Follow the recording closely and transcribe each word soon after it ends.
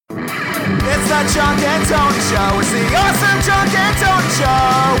the Chunk and Tony Show. It's the awesome Chunk and Tony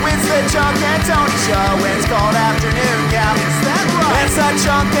Show. It's the Chunk and Tony Show. It's called Afternoon Yap. Is that right? It's the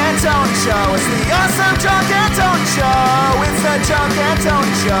Chunk and Tony Show. It's the awesome Chunk and Tony Show. It's the Chunk and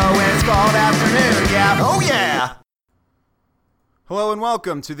Tony Show. It's called Afternoon Yap. Oh yeah. Hello and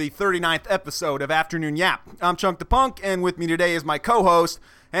welcome to the 39th episode of Afternoon Yap. I'm Chunk the Punk, and with me today is my co-host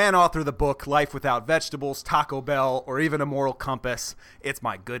and author of the book Life Without Vegetables, Taco Bell, or even a Moral Compass. It's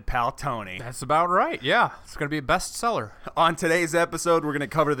my good pal Tony. That's about right, yeah. It's going to be a bestseller. On today's episode, we're going to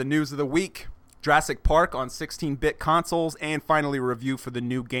cover the news of the week, Jurassic Park on 16-bit consoles, and finally a review for the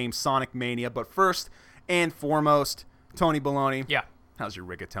new game Sonic Mania. But first and foremost, Tony Baloney. Yeah. How's your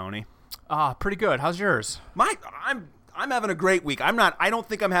rigatoni? Pretty good. How's yours? I'm having a great week. I don't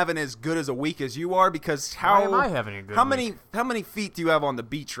think I'm having as good as a week as you are because Why am I having a good week? How many feet do you have on the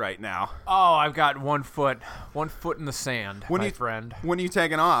beach right now? Oh, I've got 1 foot in the sand, friend. When are you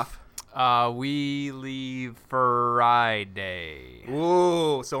taking off? We leave Friday.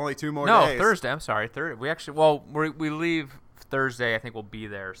 Ooh, so only 2 more days. No, Thursday. I'm sorry. We leave Thursday. I think we'll be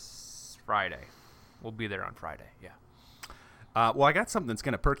there Friday. We'll be there on Friday. Yeah. Well, I got something that's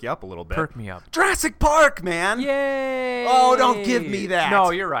going to perk you up a little bit. Perk me up. Jurassic Park, man. Yay. Oh, don't give me that. No,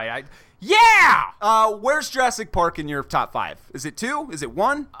 you're right. Yeah. Where's Jurassic Park in your top 5? Is it 2? Is it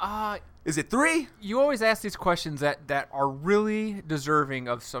 1? Is it 3? You always ask these questions that are really deserving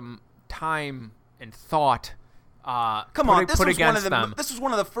of some time and thought. Come on, this was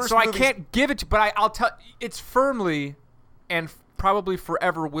one of the first. So movies. I can't give it to, but I'll tell. It's firmly, and probably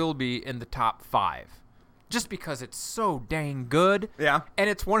forever will be in the top 5. Just because it's so dang good. Yeah. And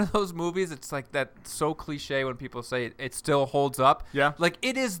it's one of those movies, it's like that so cliche when people say it still holds up. Yeah. Like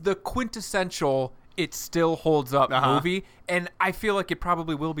it is the quintessential it still holds up movie. And I feel like it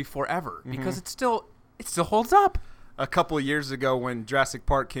probably will be forever because it still holds up. A couple of years ago when Jurassic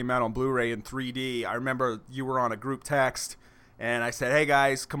Park came out on Blu-ray in 3D, I remember you were on a group text and I said, hey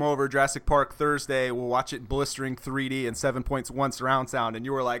guys, come over Jurassic Park Thursday. We'll watch it in blistering 3D and 7.1 surround sound. And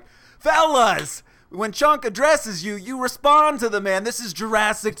you were like, fellas, when Chunk addresses you, you respond to the man. This is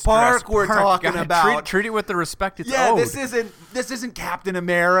Jurassic Park we're talking about. Treat it with the respect it's owed. Yeah, this isn't Captain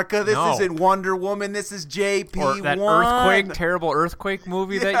America. This isn't Wonder Woman. This is JP1. Or that terrible earthquake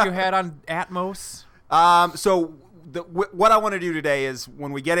movie that you had on Atmos. What I want to do today is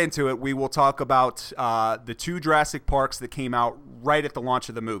when we get into it, we will talk about the 2 Jurassic Parks that came out right at the launch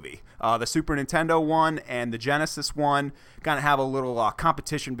of the movie. The Super Nintendo one and the Genesis one. Kind of have a little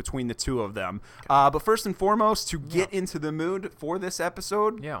competition between the 2 of them. But first and foremost, to get into the mood for this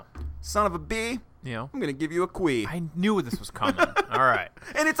episode, son of a B, I'm going to give you a quee. I knew this was coming. All right.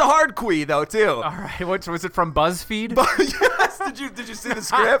 And it's a hard quee, though, too. All right. What was it from BuzzFeed? Yes. Did you see the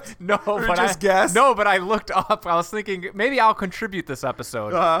script? No, guess? No, but I looked up. I was thinking maybe I'll contribute this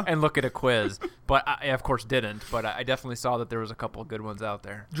episode and look at a quiz. But I, of course, didn't. But I definitely saw that there was a couple of good ones out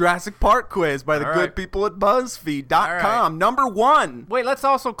there. Jurassic Park quiz by the good people at BuzzFeed.com. Number 1. Wait, let's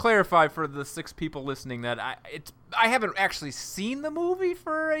also clarify for the 6 people listening that I haven't actually seen the movie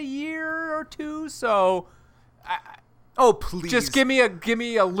for a year or 2, so please. Just give me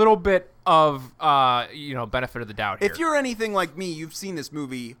a little bit of benefit of the doubt here. If you're anything like me, you've seen this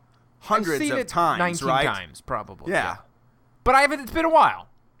movie hundreds of times, 19 right? times probably. Yeah. But it's been a while.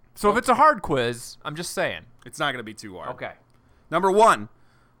 So if it's a hard quiz, I'm just saying. It's not going to be too hard. Okay. Number 1.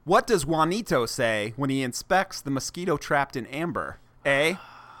 What does Juanito say when he inspects the mosquito trapped in amber? A.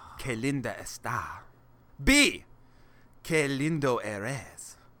 Que linda está. B. Que lindo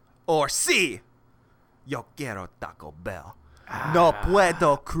eres. Or C. Yo quiero Taco Bell. No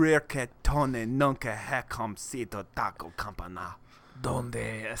puedo creer que Tony nunca ha comido Taco Campana.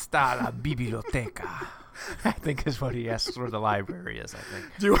 Donde está la biblioteca? I think is what he asks where the library is, I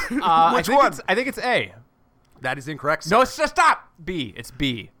think. Which one? I think it's A. That is incorrect, sir. No, stop. B. It's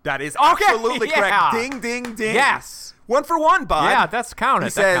B. That is absolutely correct. Ding, ding, ding. Yes. 1 for 1, bud. Yeah, that's counted.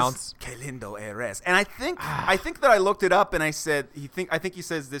 He that counts. Que lindo eres. And I think that I looked it up and I said I think he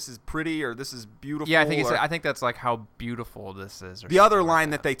says this is pretty or this is beautiful. Yeah, I think that's like how beautiful this is. The other line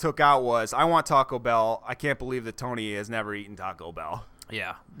that they took out was, I want Taco Bell. I can't believe that Tony has never eaten Taco Bell.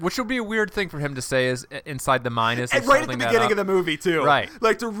 Yeah, which would be a weird thing for him to say is inside the minus. And right at the beginning of the movie, too. Right.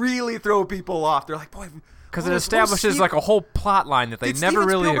 Like to really throw people off. They're like, boy. Because it establishes like a whole plot line that they never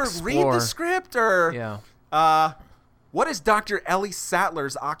really explore. Did Steven Spielberg read the script? Or, yeah. What is Dr. Ellie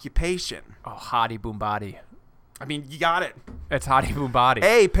Sattler's occupation? Oh, hottie boom body. I mean, you got it. It's hottie boom body.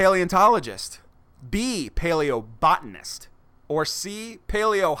 A, paleontologist. B, paleobotanist. Or C,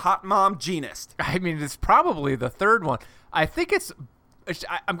 paleo hot mom genist. I mean, it's probably the third one. I think it's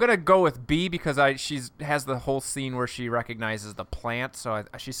I'm gonna go with B because she has the whole scene where she recognizes the plant, so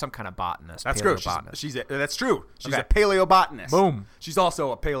she's some kind of botanist. That's true. That's true. She's a paleobotanist. Boom. She's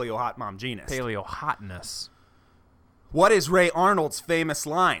also a paleo hot mom genist. Paleo hotness. What is Ray Arnold's famous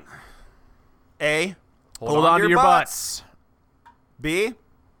line? A. Hold on to your butts. B.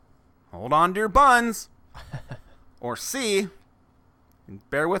 Hold on to your buns. Or C. And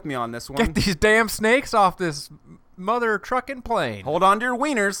bear with me on this one. Get these damn snakes off this mother trucking plane. Hold on to your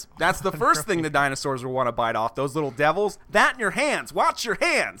wieners. That's the first thing the dinosaurs will want to bite off. Those little devils. That in your hands. Watch your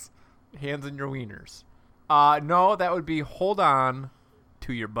hands. Hands in your wieners. No, that would be hold on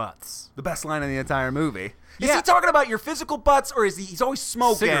to your butts. The best line in the entire movie. Is he talking about your physical butts, or is he's always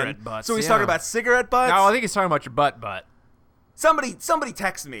smoking? Cigarette butts. So he's talking about cigarette butts? No, I think he's talking about your butt. Somebody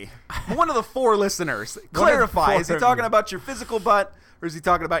text me. One of the 4 listeners. Clarify. Is he talking about your physical butt, or is he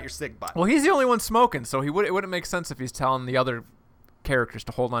talking about your cig butt? Well, he's the only one smoking, so it wouldn't make sense if he's telling the other characters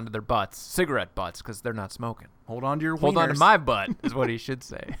to hold on to their butts, cigarette butts, because they're not smoking. Hold on to your wieners. Hold on to my butt is what he should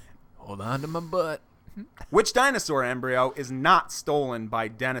say. Hold on to my butt. Which dinosaur embryo is not stolen by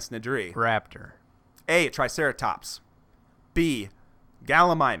Dennis Nedry? Raptor. A. Triceratops. B.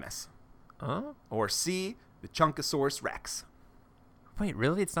 Gallimimus. Huh? Or C. The Chunkosaurus Rex. Wait,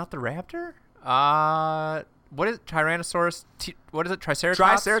 really? It's not the raptor? What is it? Tyrannosaurus? What is it? Triceratops?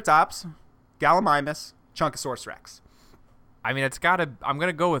 Triceratops, Gallimimus, Chunkosaurus Rex. I mean, I'm going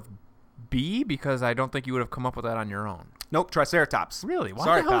to go with B because I don't think you would have come up with that on your own. Nope, Triceratops. Really? Why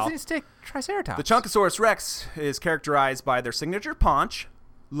Sorry, the hell pal. does he take Triceratops? The Chunkosaurus Rex is characterized by their signature paunch,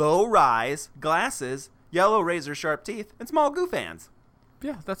 low rise, glasses, yellow razor-sharp teeth, and small goof hands.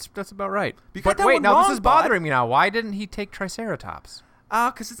 Yeah, that's about right. But wait, now this is bothering me now. Why didn't he take Triceratops?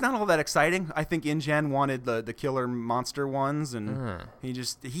 Because it's not all that exciting. I think InGen wanted the killer monster ones, and he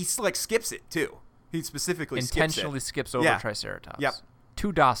skips it too. He specifically intentionally skips over Triceratops. Yep.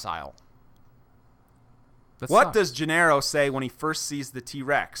 Too docile. What does Gennaro say when he first sees the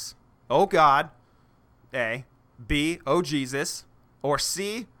T-Rex? Oh God. A. B. Oh Jesus. Or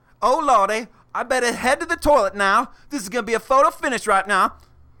C. Oh Lordy, I better head to the toilet now. This is gonna be a photo finish right now.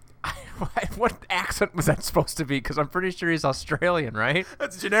 What accent was that supposed to be? Because I'm pretty sure he's Australian, right?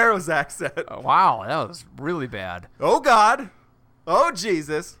 That's Gennaro's accent. Oh, wow, that was really bad. Oh God. Oh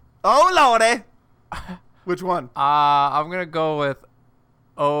Jesus. Oh Lordy. Which one? I'm gonna go with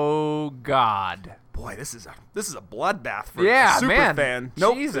Oh God. Boy, this is a bloodbath for a super fan.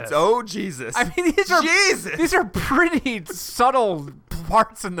 Nope, Jesus. It's Oh Jesus. I mean, these are pretty subtle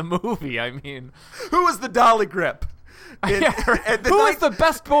parts in the movie. I mean, who was the dolly grip? Who was the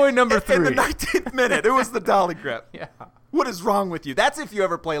best boy number 3? In the 19th minute, who was the dolly grip? Yeah. What is wrong with you? That's if you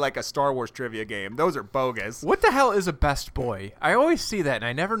ever play like a Star Wars trivia game. Those are bogus. What the hell is a best boy? I always see that, and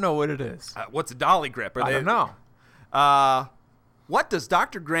I never know what it is. What's a dolly grip? I don't know. What does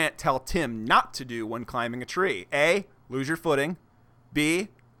Dr. Grant tell Tim not to do when climbing a tree? A. Lose your footing. B.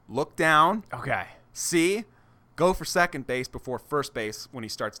 Look down. Okay. C. Go for second base before first base when he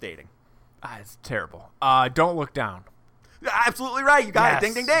starts dating. It's terrible. Don't look down. Absolutely right. You got it.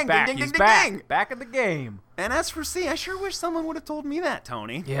 Ding, ding, ding. Back. Ding, ding, He's ding, back. ding. Back in the game. And as for C, I sure wish someone would have told me that,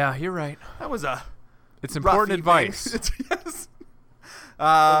 Tony. Yeah, you're right. That was It's important advice. Yes.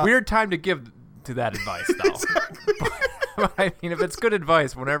 A weird time to give to that advice, though. Exactly. But I mean, if it's good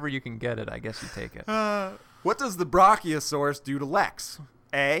advice, whenever you can get it, I guess you take it. What does the Brachiosaurus do to Lex?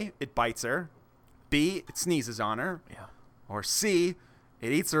 A. It bites her. B. It sneezes on her. Yeah. Or C.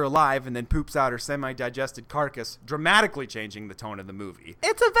 It eats her alive and then poops out her semi-digested carcass, dramatically changing the tone of the movie.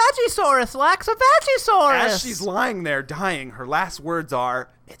 It's a Vegisaurus, Lex, a Vegisaurus! As she's lying there dying, her last words are,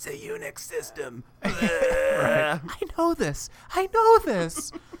 "It's a Unix system." Right. I know this.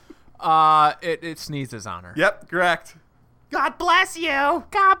 It sneezes on her. Yep, correct. God bless you.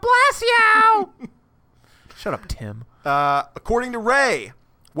 God bless you! Shut up, Tim. According to Ray,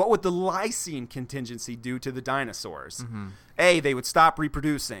 what would the lysine contingency do to the dinosaurs? Mm-hmm. A, they would stop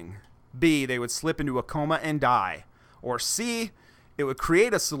reproducing. B, they would slip into a coma and die. Or C, it would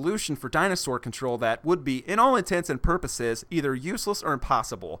create a solution for dinosaur control that would be, in all intents and purposes, either useless or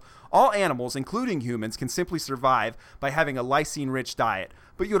impossible. All animals, including humans, can simply survive by having a lysine-rich diet.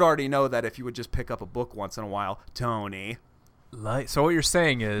 But you'd already know that if you would just pick up a book once in a while, Tony. So what you're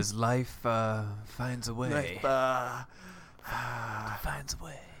saying is life finds a way. Finds a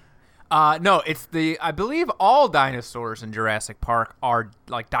way. No, I believe all dinosaurs in Jurassic Park are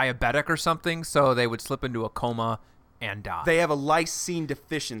like diabetic or something, so they would slip into a coma and die. They have a lysine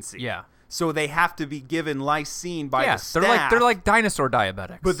deficiency. Yeah. So they have to be given lysine by the staff. They're like dinosaur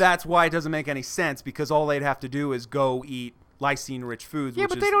diabetics. But that's why it doesn't make any sense, because all they'd have to do is go eat lysine-rich foods. Yeah, which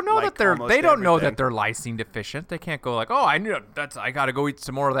but is they don't know like that almost they don't know everything. that they're lysine deficient. They can't go like, oh, I got to go eat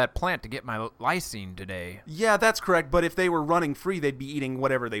some more of that plant to get my lysine today. Yeah, that's correct. But if they were running free, they'd be eating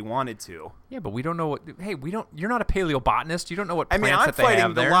whatever they wanted to. Yeah, but we don't know what. Hey, we don't. You're not a paleobotanist. You don't know what I plants mean, I'm that they have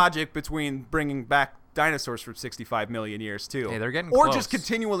fighting the there. logic between bringing back dinosaurs from 65 million years too. Hey, they're getting or close. just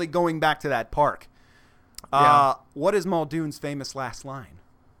continually going back to that park. Yeah. What is Muldoon's famous last line?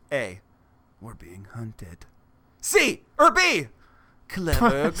 A, we're being hunted. C or B, clever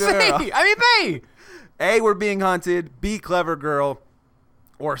girl. C. I mean, B. A, we're being hunted. B, clever girl.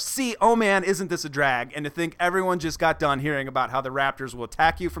 Or C, oh man, isn't this a drag? And to think everyone just got done hearing about how the raptors will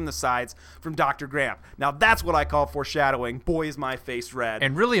attack you from the sides from Dr. Gramp. Now that's what I call foreshadowing. Boy, is my face red.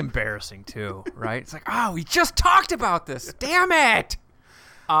 And really embarrassing too, right? It's like, oh, we just talked about this. Damn it.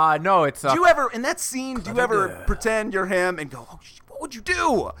 No, it's. Do you ever, in that scene, do you ever pretend you're him and go, oh, what would you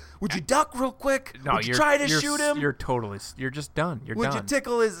do? Would you duck real quick? No, would you try to shoot him? You're just done. You're would done. you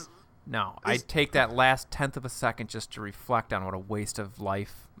tickle his... No, I'd take that last tenth of a second just to reflect on what a waste of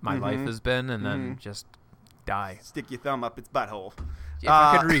life my life has been, and then just die. Stick your thumb up its butthole. If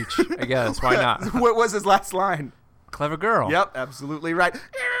I could reach, I guess. Why not? What was his last line? Clever girl. Yep, absolutely right.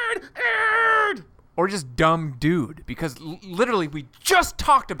 Or just dumb dude, because literally we just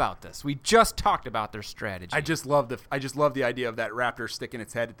talked about this. We just talked about their strategy. I just love the idea of that raptor sticking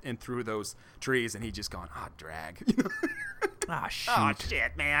its head in through those trees and he just going, drag. Ah, shoot. Oh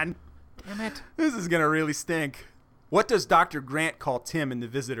shit, man. Damn it. This is gonna really stink. What does Dr. Grant call Tim in the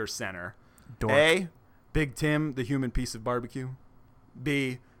visitor center? Dork. A, Big Tim, the human piece of barbecue.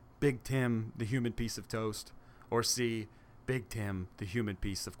 B, Big Tim, the human piece of toast. Or C, Big Tim, the human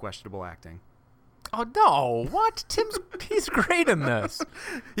piece of questionable acting. Oh, no. What? He's great in this.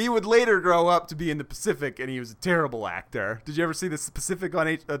 He would later grow up to be in the Pacific, and he was a terrible actor. Did you ever see the Pacific on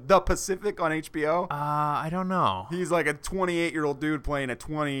HBO? I don't know. He's like a 28-year-old dude playing a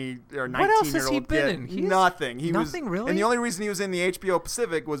 20 or 19-year-old What else has he kid. been in? Nothing. Nothing, really? And the only reason he was in the HBO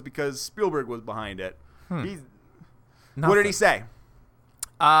Pacific was because Spielberg was behind it. What did he say?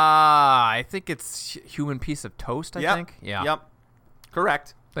 I think it's human piece of toast, I think. Yeah. Yep.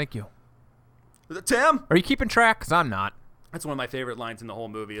 Correct. Thank you. Tim? Are you keeping track? Because I'm not. That's one of my favorite lines in the whole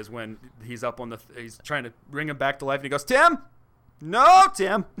movie is when he's up on he's trying to bring him back to life and he goes, Tim? No,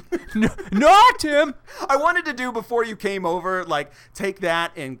 Tim. No, Tim. I wanted to do before you came over, like take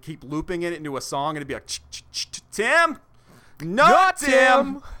that and keep looping it into a song and it'd be like, Tim? No,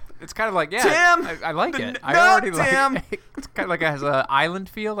 Tim. It's kind of like, yeah, Tim! I like it. I No, already Tim! like it. It's kind of like it has an island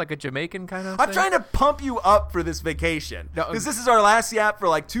feel, like a Jamaican kind of I'm thing. trying to pump you up for this vacation. No, Because this is our last yap for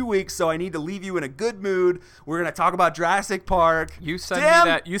like 2 weeks, so I need to leave you in a good mood. We're going to talk about Jurassic Park. You send Tim! me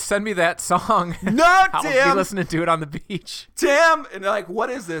that. You send me that song. No, I'll be Tim! listening to it on the beach. Tim! And they're like,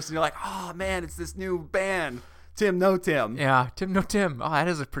 what is this? And you're like, oh, man, it's this new band. Tim, no, Tim. Yeah, Tim, no Tim. Oh, that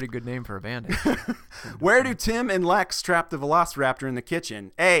is a pretty good name for a band. Where do Tim and Lex trap the Velociraptor in the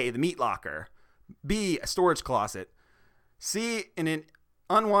kitchen? A, the meat locker. B, a storage closet. C, in an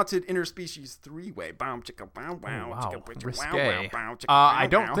unwanted interspecies three-way. Bow, chicka, bow, wow, Wow, chicka, chicka, risque. wow, wow, chicka, I wow,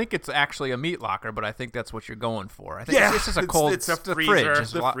 don't wow. think it's actually a meat locker, but I think that's what you're going for. I think Yeah, it's just a cold it's a fridge. freezer,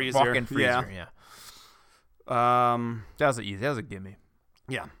 Just the freezer. walk-in freezer, yeah. That was easy. That was a gimme.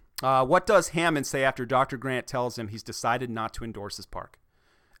 Yeah. What does Hammond say after Dr. Grant tells him he's decided not to endorse his park?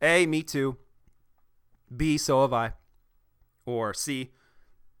 A, me too. B, so have I. Or C,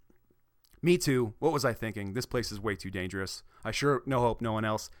 me too. What was I thinking? This place is way too dangerous. I sure hope no one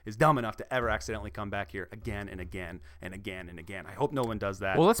else is dumb enough to ever accidentally come back here again and again and again and again. I hope no one does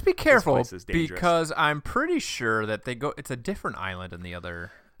that. Well, let's be careful This place is dangerous. because I'm pretty sure that it's a different island in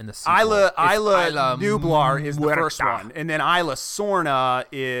the sequel. Isla Nublar is the Muerta. first one, and then Isla Sorna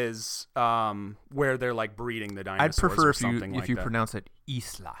is where they're like breeding the dinosaurs. I'd prefer or if something you like that. pronounce it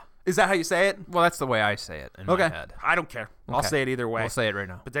Isla. Is that how you say it? Well, that's the way I say it in my head. I don't care. I'll Okay. say it either way. We'll say it right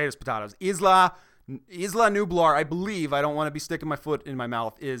now. Potatoes, potatoes. Isla Nublar, I believe, I don't want to be sticking my foot in my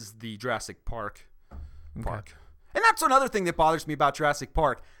mouth, is the Jurassic Park. And that's another thing that bothers me about Jurassic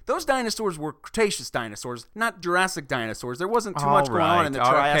Park. Those dinosaurs were Cretaceous dinosaurs, not Jurassic dinosaurs. There wasn't too much going on in the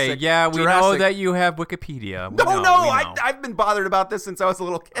Jurassic. Okay, yeah, we know Jurassic- that you have Wikipedia. We No, know. I've been bothered about this since I was a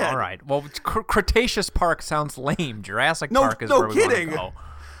little kid. All right. Well, Cretaceous Park sounds lame. Jurassic No, Park is no where we kidding. want to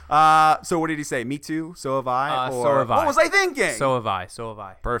go. So what did he say? Me too? So have I? So have I. What was I thinking? So have I.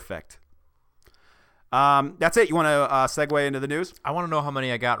 Perfect. That's it. You want to segue into the news? I want to know how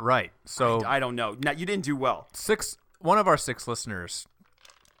many I got right. So I don't know. No, you didn't do well. one of our 6 listeners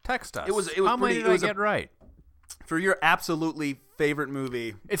text us. It was how pretty- many it did was I get right? For your absolutely favorite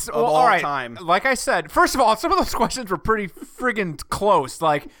movie of all all right. time. Like I said, first of all, some of those questions were pretty friggin' close.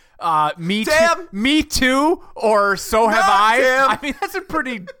 Like, Me Tim! too, me too, or so have Not I. Tim! I mean, that's a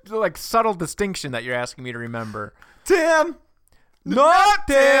pretty subtle distinction that you're asking me to remember. Tim. Not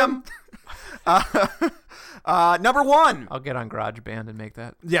Tim. Number 1. I'll get on GarageBand and make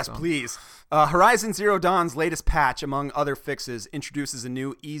that. Yes, song. please. Horizon Zero Dawn's latest patch, among other fixes, introduces a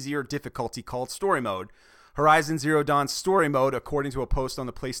new, easier difficulty called Story Mode. Horizon Zero Dawn's Story Mode, according to a post on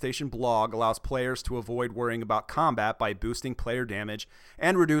the PlayStation blog, allows players to avoid worrying about combat by boosting player damage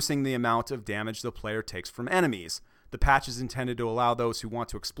and reducing the amount of damage the player takes from enemies. The patch is intended to allow those who want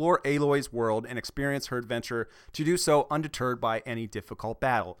to explore Aloy's world and experience her adventure to do so undeterred by any difficult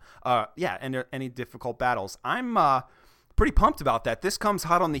battle. Any difficult battles. I'm pretty pumped about that. This comes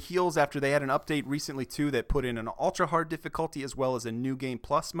hot on the heels after they had an update recently too that put in an ultra hard difficulty as well as a new game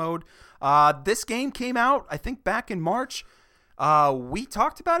plus mode. This game came out, I think, back in March. We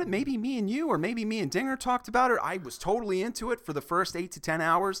talked about it, maybe me and you, or maybe me and Dinger talked about it. I was totally into it for the first 8 to 10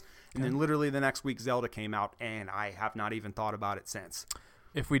 hours, and then literally the next week Zelda came out, and I have not even thought about it since.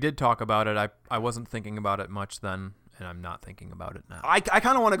 If we did talk about it, I wasn't thinking about it much then, and I'm not thinking about it now. I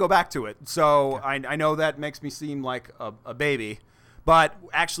kind of want to go back to it, so okay. I know that makes me seem like a baby, but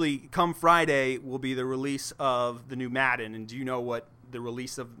actually come Friday will be the release of the new Madden, and do you know what the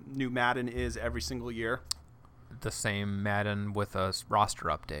release of new Madden is every single year? The same Madden with a roster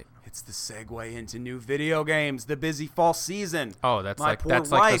update. It's the segue into new video games, the busy fall season. Oh, that's my like poor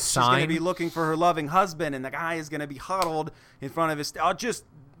that's wife. like the She's sign. going to be looking for her loving husband, and the guy is going to be huddled in front of his.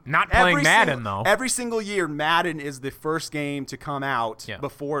 Not playing Madden though. Every single year, Madden is the first game to come out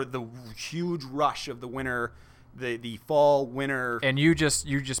before the huge rush of the winter. The fall winter, and you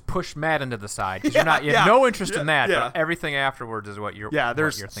just push Madden to the side because you have no interest in that. But everything afterwards is what you're. Yeah,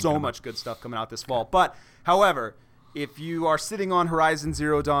 there's what you're so about. much good stuff coming out this fall. But however, if you are sitting on Horizon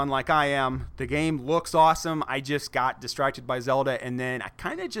Zero Dawn like I am, the game looks awesome. I just got distracted by Zelda, and then I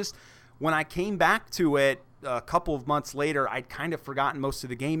kind of just when I came back to it a couple of months later, I'd kind of forgotten most of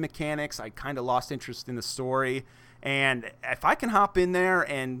the game mechanics. I kind of lost interest in the story, and if I can hop in there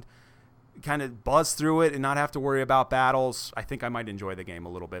and kind of buzz through it and not have to worry about battles, I think I might enjoy the game a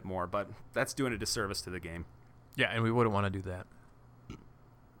little bit more, but that's doing a disservice to the game. Yeah, and we wouldn't want to do that.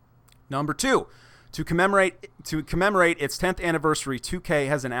 Number 2, to commemorate its 10th anniversary, 2K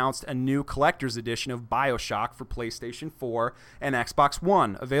has announced a new collector's edition of BioShock for PlayStation 4 and Xbox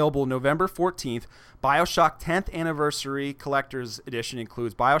One. Available November 14th, BioShock 10th Anniversary Collector's Edition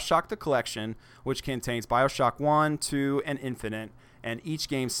includes BioShock the Collection, which contains BioShock 1, 2, and Infinite, and each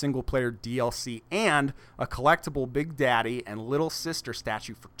game's single-player DLC, and a collectible Big Daddy and Little Sister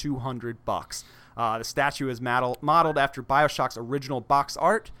statue for $200. The statue is modeled after BioShock's original box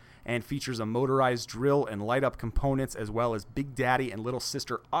art and features a motorized drill and light-up components, as well as Big Daddy and Little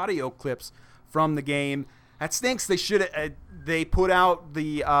Sister audio clips from the game. That stinks. They put out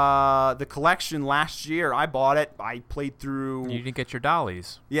the collection last year. I bought it. I played through. You didn't get your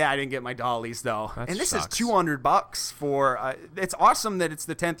dollies. Yeah, I didn't get my dollies though. That and this sucks. is $200 for. It's awesome that it's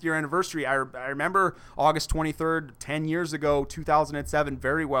the 10th year anniversary. I remember August 23rd, 10 years ago, 2007,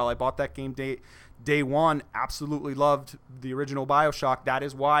 very well. I bought that game day one. Absolutely loved the original BioShock. That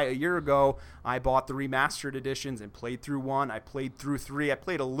is why a year ago I bought the remastered editions and played through 1. I played through 3. I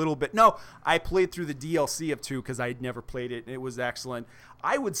played a little bit. No, I played through the DLC of 2 because I had never played it, and it was excellent.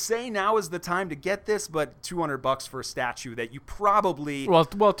 I would say now is the time to get this, but $200 for a statue that you probably... Well,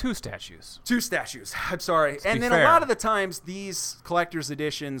 2 statues. 2 statues. I'm sorry. To and be then fair. a lot of the times these collector's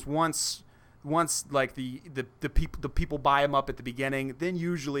editions, once like the people buy them up at the beginning, then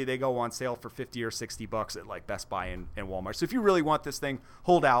usually they go on sale for $50 or $60 at like Best Buy and Walmart. So if you really want this thing,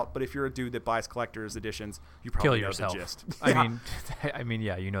 hold out. But if you're a dude that buys collector's editions, you probably Kill know yourself. the gist. I mean,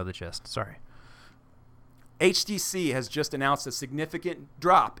 yeah, you know the gist. Sorry. HTC has just announced a significant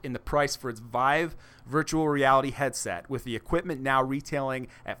drop in the price for its Vive virtual reality headset, with the equipment now retailing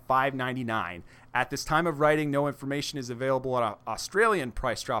at $599. At this time of writing, no information is available on an Australian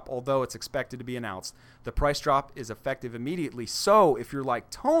price drop, although it's expected to be announced. The price drop is effective immediately, so if you're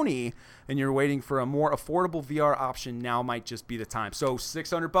like Tony and you're waiting for a more affordable VR option, now might just be the time. So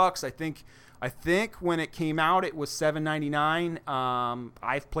 $600, I think when it came out, it was $799.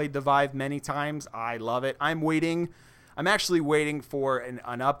 I've played the Vive many times. I love it. I'm actually waiting for an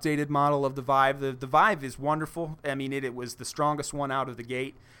updated model of the Vive. The Vive is wonderful. I mean, it was the strongest one out of the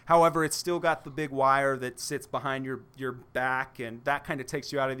gate. However, it's still got the big wire that sits behind your back, and that kind of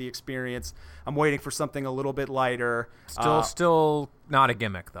takes you out of the experience. I'm waiting for something a little bit lighter. Still not a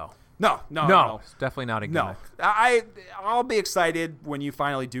gimmick, though. No. It's definitely not a gimmick. No, I'll be excited when you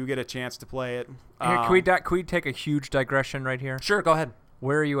finally do get a chance to play it. Here, can we take a huge digression right here? Sure, go ahead.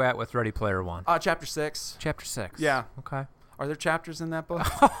 Where are you at with Ready Player One? Chapter 6. Chapter 6. Yeah. Okay. Are there chapters in that book?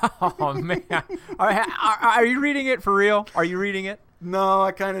 Oh, man. Are you reading it for real? Are you reading it? No,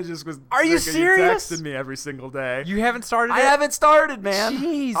 I kind of just was. Are you serious? You texted me every single day. You haven't started it? I haven't started, man.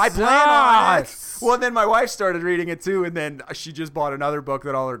 Jesus. I plan on it. Well, then my wife started reading it too, and then she just bought another book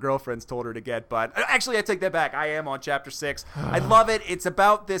that all her girlfriends told her to get. But actually, I take that back. I am on chapter 6. I love it. It's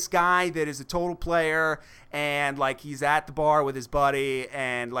about this guy that is a total player, and like he's at the bar with his buddy,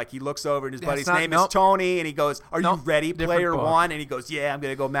 and like he looks over, and his buddy's name is Tony, and he goes, "Are you ready, player one?" And he goes, "Yeah, I'm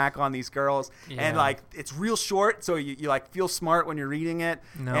gonna go mac on these girls." Yeah. And like it's real short, so you like feel smart when you're reading it,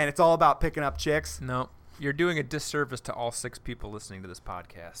 and it's all about picking up chicks. No, you're doing a disservice to all 6 people listening to this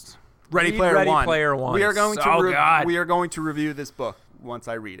podcast. Ready Player One. We are going to review this book once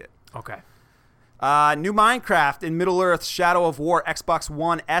I read it. Okay. New Minecraft and Middle-earth Shadow of War Xbox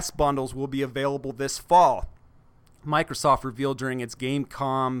One S bundles will be available this fall. Microsoft revealed during its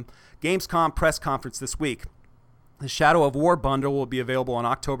Gamescom press conference this week. The Shadow of War bundle will be available on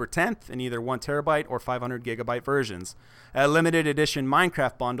October 10th in either 1 terabyte or 500 gigabyte versions. A limited edition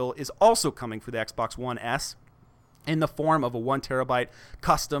Minecraft bundle is also coming for the Xbox One S in the form of a 1 terabyte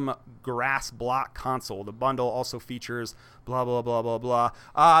custom grass block console. The bundle also features blah blah blah blah blah.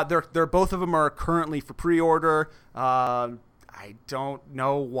 They're both of them are currently for pre-order. I don't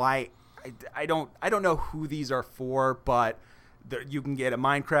know why. I don't know who these are for, but you can get a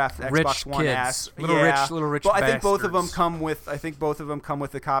Minecraft rich Xbox One kids. S. Little rich. But I think both of them come with. A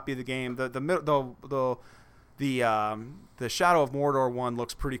copy of the game. The Shadow of Mordor one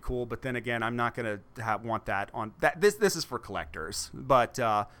looks pretty cool, but then again, I'm not gonna want that on that. This is for collectors, but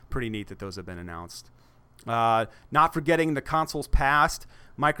pretty neat that those have been announced. Not forgetting the consoles past,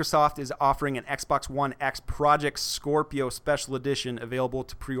 Microsoft is offering an Xbox One X Project Scorpio Special Edition available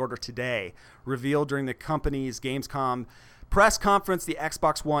to pre-order today. Revealed during the company's Gamescom press conference, the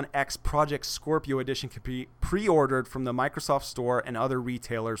Xbox One X Project Scorpio Edition can be pre-ordered from the Microsoft Store and other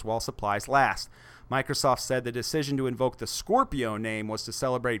retailers while supplies last. Microsoft said the decision to invoke the Scorpio name was to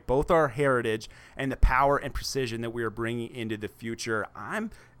celebrate both our heritage and the power and precision that we are bringing into the future. I'm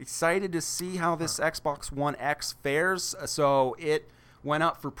excited to see how this Xbox One X fares. So it went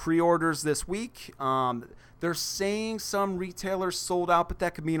up for pre-orders this week. They're saying some retailers sold out, but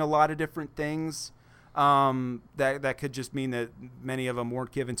that could mean a lot of different things. That could just mean that many of them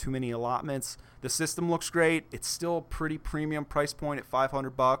weren't given too many allotments. The system looks great. It's still a pretty premium price point at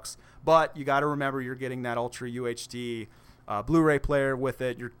 $500, but you got to remember you're getting that Ultra UHD Blu-ray player with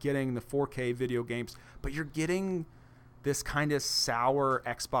it. You're getting the 4K video games, but you're getting this kind of sour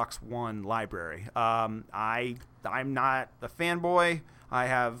Xbox One library. I'm not a fanboy. I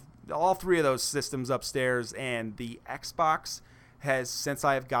have all 3 of those systems upstairs, and the Xbox since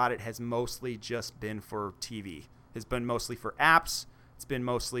I have got it, has mostly just been for TV. It's been mostly for apps. It's been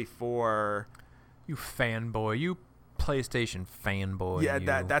mostly for... You fanboy. You PlayStation fanboy.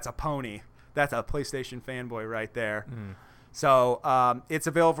 Yeah, that's a pony. That's a PlayStation fanboy right there. So it's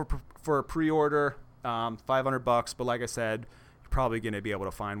available for pre-order, $500. But like I said, you're probably going to be able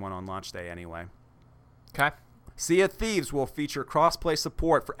to find one on launch day anyway. Okay. Sea of Thieves will feature cross-play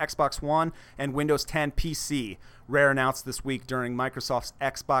support for Xbox One and Windows 10 PC. Rare announced this week during Microsoft's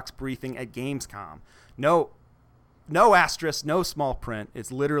Xbox briefing at Gamescom. No asterisk, no small print.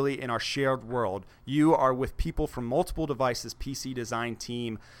 It's literally in our shared world. You are with people from multiple devices. PC design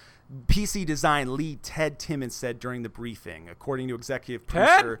lead Ted Timmons said during the briefing. According to executive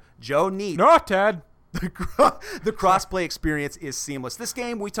producer Joe Neate. Not Ted. The crossplay experience is seamless. This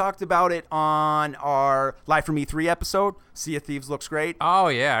game, we talked about it on our Live from E3 episode. Sea of Thieves looks great. Oh,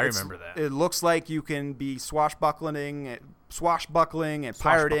 yeah, I remember that. It looks like you can be swashbuckling and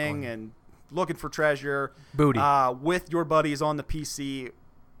pirating and looking for treasure. Booty. With your buddies on the PC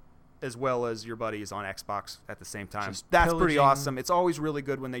as well as your buddies on Xbox at the same time. That's pretty awesome. It's always really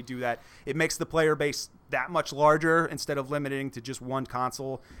good when they do that. It makes the player base that much larger instead of limiting to just one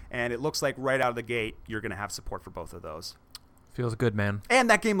console, and it looks like right out of the gate you're going to have support for both of those. Feels good, man. And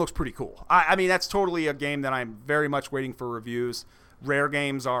that game looks pretty cool. I mean, that's totally a game that I'm very much waiting for reviews. Rare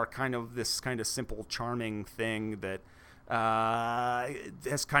games are kind of this kind of simple, charming thing that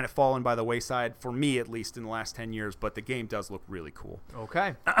has kind of fallen by the wayside, for me at least, in the last 10 years, but the game does look really cool.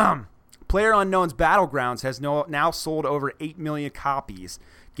 Okay. PlayerUnknown's Battlegrounds has now sold over 8 million copies.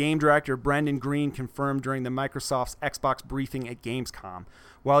 Game director Brendan Green confirmed during the Microsoft's Xbox briefing at Gamescom.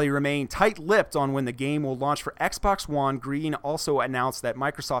 While he remained tight-lipped on when the game will launch for Xbox One, Green also announced that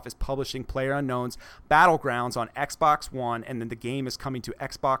Microsoft is publishing PlayerUnknown's Battlegrounds on Xbox One, and that the game is coming to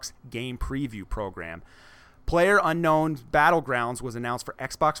Xbox Game Preview program. PlayerUnknown's Battlegrounds was announced for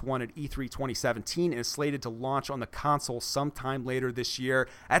Xbox One at E3 2017 and is slated to launch on the console sometime later this year.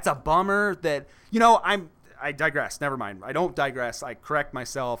 That's a bummer that, I digress. Never mind. I don't digress. I correct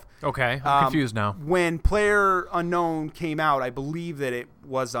myself. Okay, I'm confused now. When Player Unknown came out, I believe that it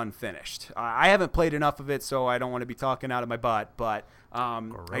was unfinished. I haven't played enough of it, so I don't want to be talking out of my butt, but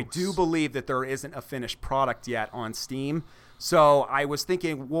I do believe that there isn't a finished product yet on Steam. So I was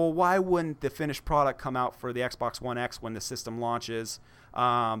thinking, well, why wouldn't the finished product come out for the Xbox One X when the system launches?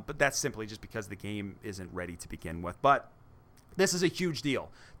 But that's simply just because the game isn't ready to begin with. But this is a huge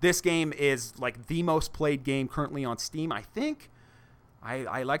deal. This game is like the most played game currently on Steam, I think.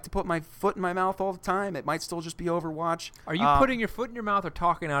 I like to put my foot in my mouth all the time. It might still just be Overwatch. Are you putting your foot in your mouth or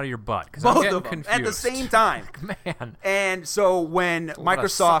talking out of your butt? Because Both I'm getting of them confused. at the same time. Man. And so when a lot of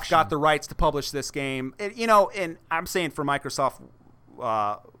Microsoft suction. got the rights to publish this game, and I'm saying for Microsoft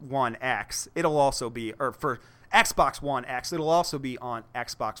One X, it'll also be, or for Xbox One X, it'll also be on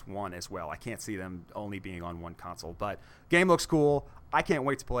Xbox One as well. I can't see them only being on one console, but game looks cool. I can't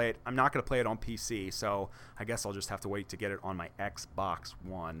wait to play it. I'm not going to play it on PC, so I guess I'll just have to wait to get it on my Xbox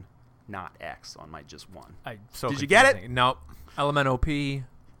One, not X, on my just one. Did you get it? Nope. LMNOP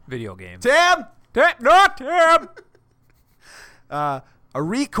video game. Tim! Not Tim! A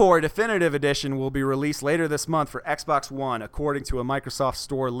Recore Definitive Edition will be released later this month for Xbox One, according to a Microsoft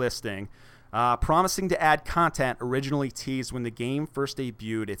Store listing. Promising to add content originally teased when the game first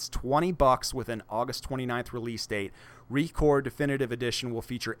debuted. It's $20 with an August 29th release date. Recore Definitive Edition will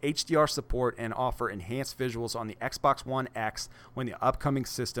feature HDR support and offer enhanced visuals on the Xbox One X when the upcoming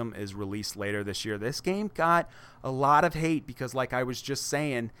system is released later this year. This game got a lot of hate because, like I was just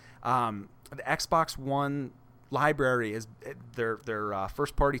saying, the Xbox One library is their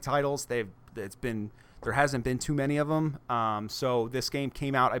first party titles. There hasn't been too many of them. So this game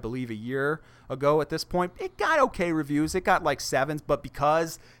came out, I believe, a year ago at this point. It got okay reviews. It got like 7s, but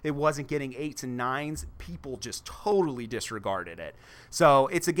because it wasn't getting 8s and 9s, people just totally disregarded it. So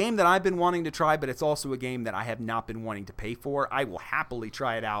it's a game that I've been wanting to try, but it's also a game that I have not been wanting to pay for. I will happily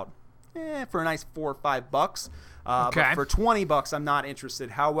try it out for a nice $4 or $5. Okay. But for $20, I'm not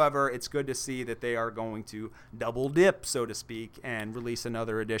interested. However, it's good to see that they are going to double dip, so to speak, and release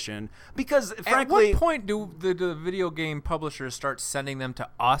another edition. Because, frankly, at what point do the video game publishers start sending them to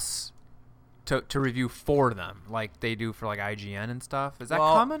us to review for them, like they do for like IGN and stuff? Is that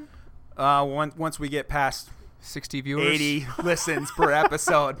common? Once we get past 60 viewers, 80 listens per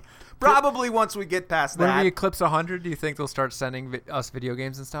episode. Probably once we get past when that. we eclipse 100, do you think they'll start sending us video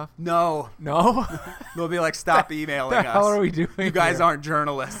games and stuff? No. They'll be like, stop emailing us. What the hell are we doing? You guys here? aren't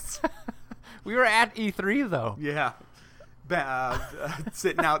journalists. We were at E3, though. Yeah.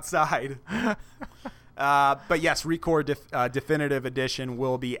 Sitting outside. But yes, Recore Definitive Edition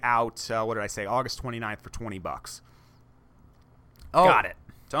will be out, what did I say, August 29th for $20. Oh, Got it.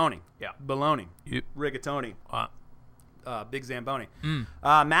 Tony. Yeah. Baloney. Yep. Rigatoni. Big Zamboni.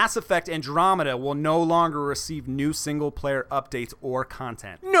 Mass Effect Andromeda will no longer receive new single-player updates or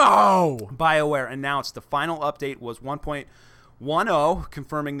content. No! BioWare announced the final update was 1.10,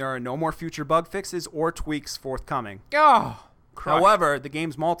 confirming there are no more future bug fixes or tweaks forthcoming. Oh, crap. However, the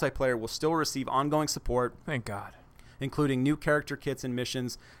game's multiplayer will still receive ongoing support, Thank God. including new character kits and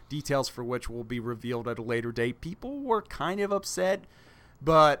missions, details for which will be revealed at a later date. People were kind of upset,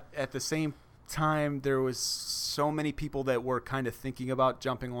 but at the same time, there was so many people that were kind of thinking about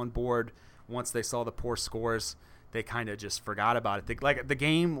jumping on board once they saw the poor scores. They kind of just forgot about it. The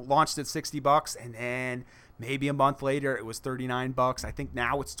game launched at $60, and then maybe a month later it was $39. I think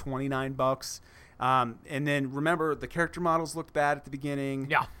now it's $29. And then remember, the character models looked bad at the beginning.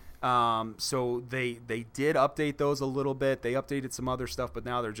 Yeah. So they did update those a little bit. They updated some other stuff, but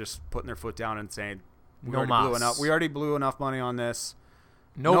now they're just putting their foot down and saying, we already blew enough money on this.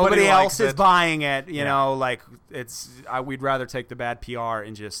 Nobody else is buying it, you know, like we'd rather take the bad PR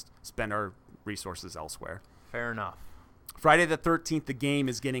and just spend our resources elsewhere. Fair enough. Friday the 13th, the game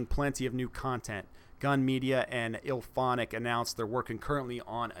is getting plenty of new content. Gun Media and Ilphonic announced they're working currently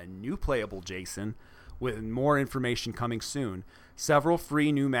on a new playable Jason, with more information coming soon. Several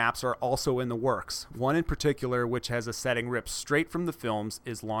free new maps are also in the works. One in particular, which has a setting ripped straight from the films,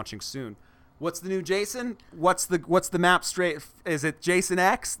 is launching soon. What's the new Jason? What's the map straight? Is it Jason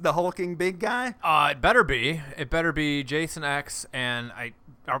X, the hulking big guy? It better be. It better be Jason X. And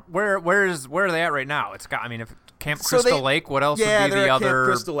where are they at right now? It's got. I mean, if Camp Crystal Lake, what else would be the other Camp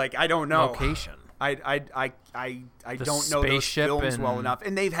Crystal Lake? I don't know. Location. I don't know those films well enough.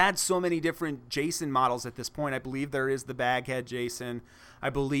 And they've had so many different Jason models at this point. I believe there is the Baghead Jason. I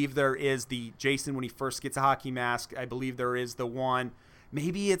believe there is the Jason when he first gets a hockey mask. I believe there is the one.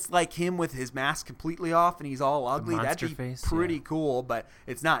 Maybe it's like him with his mask completely off and he's all ugly. That'd be face, pretty cool, but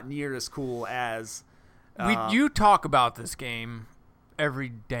it's not near as cool as... you talk about this game every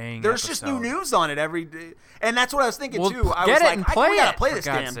dang There's episode. just new news on it every day. And that's what I was thinking, Well, too. I get was it like, and play we got to it, play for this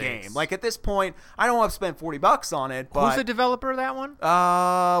God's damn sakes. game. Like, at this point, I don't want to spend $40 on it. But Who's the developer of that one?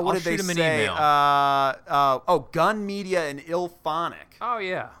 what did they shoot him an say? email. Gun Media and Ilphonic. Oh,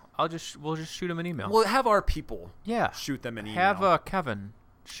 yeah. We'll just shoot him an email. We'll have our people shoot them an email. Have Kevin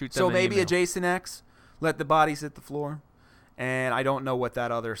shoot them So an maybe email. a Jason X, let the bodies hit the floor. And I don't know what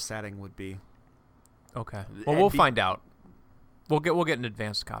that other setting would be. Okay. Well, we'll find out. We'll get an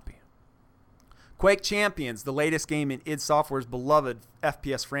advanced copy. Quake Champions, the latest game in id Software's beloved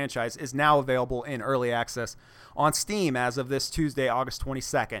FPS franchise, is now available in early access on Steam as of this Tuesday, August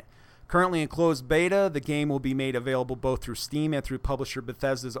 22nd. Currently in closed beta, the game will be made available both through Steam and through publisher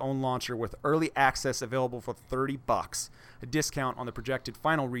Bethesda's own launcher, with early access available for $30, a discount on the projected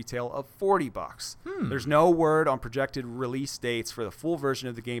final retail of $40. There's no word on projected release dates for the full version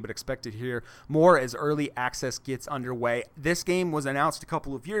of the game, but expect to hear more as early access gets underway. This game was announced a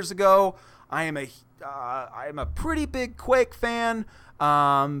couple of years ago. I am a pretty big Quake fan,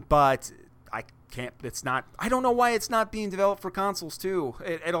 but I don't know why it's not being developed for consoles too.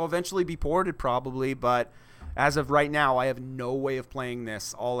 It'll eventually be ported probably, but as of right now, I have no way of playing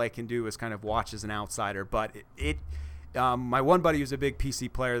this. All I can do is kind of watch as an outsider, but my one buddy who's a big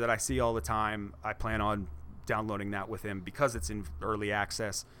PC player that I see all the time, I plan on downloading that with him because it's in early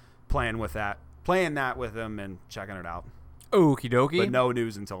access, playing that with him and checking it out. Okie dokie. But no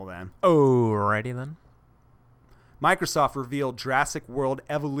news until then. Alrighty then. Microsoft revealed Jurassic World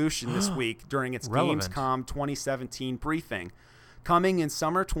Evolution this week during its Relevant. Gamescom 2017 briefing. Coming in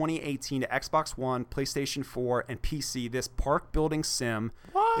summer 2018 to Xbox One, PlayStation 4, and PC, this park-building sim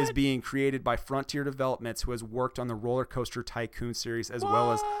is being created by Frontier Developments, who has worked on the Roller Coaster Tycoon series as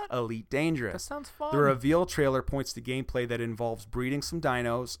well as Elite Dangerous. That sounds fun. The reveal trailer points to gameplay that involves breeding some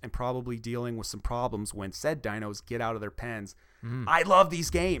dinos and probably dealing with some problems when said dinos get out of their pens. I love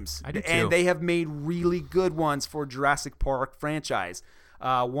these games. I do too. And they have made really good ones for Jurassic Park franchise.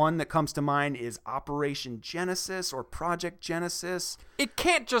 One that comes to mind is Operation Genesis or Project Genesis. It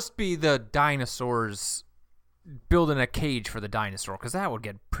can't just be the dinosaurs building a cage for the dinosaur, because that would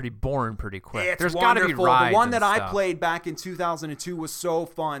get pretty boring pretty quick. There's got to be rides. The one that and I stuff. played back in 2002 was so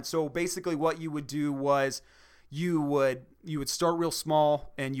fun. So basically what you would do was you would start real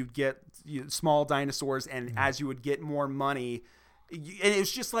small and you'd get small dinosaurs, and as you would get more money, and it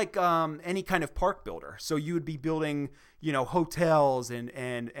was just like any kind of park builder. So you would be building, hotels and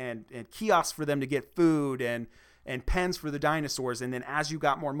kiosks for them to get food and pens for the dinosaurs. And then as you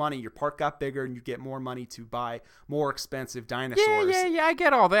got more money, your park got bigger and you get more money to buy more expensive dinosaurs. Yeah, I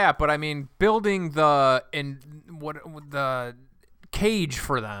get all that, but I mean, building the cage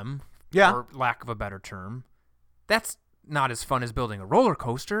for them, for lack of a better term, that's not as fun as building a roller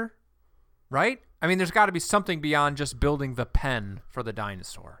coaster, right? I mean, there's got to be something beyond just building the pen for the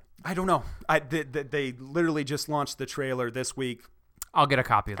dinosaur. I don't know. They literally just launched the trailer this week. I'll get a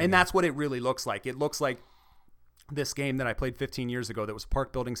copy of it. And that's what it really looks like. It looks like this game that I played 15 years ago that was a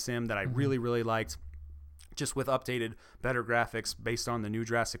park building sim that I really, really liked, just with updated, better graphics based on the new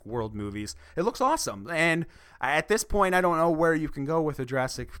Jurassic World movies. It looks awesome. And at this point, I don't know where you can go with a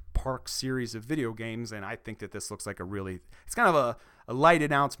Jurassic Park series of video games, and I think that this looks like it's kind of a light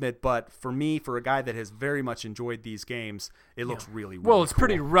announcement, but for me, for a guy that has very much enjoyed these games, it looks really, really well, it's cool.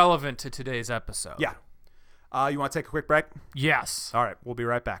 pretty relevant to today's episode. Yeah. You want to take a quick break? Yes. All right, we'll be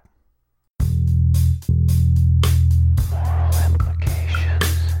right back.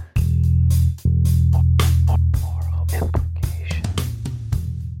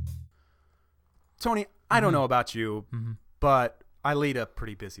 Tony, I don't know about you, but I lead a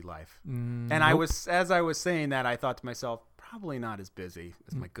pretty busy life. And as I was saying that, I thought to myself, probably not as busy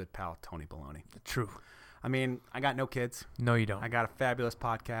as my good pal Tony Baloney. True. I mean, I got no kids. No, you don't. I got a fabulous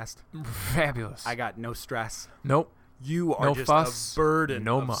podcast. Fabulous. I got no stress. Nope. You are No just fuss, a burden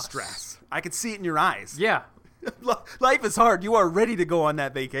no of muss. stress. I can see it in your eyes. Yeah. Life is hard. You are ready to go on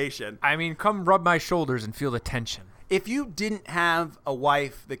that vacation. I mean, come rub my shoulders and feel the tension. If you didn't have a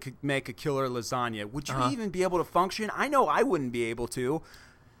wife that could make a killer lasagna, would you even be able to function? I know I wouldn't be able to.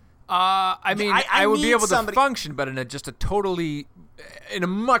 I mean, I would be need able somebody- to function, but in a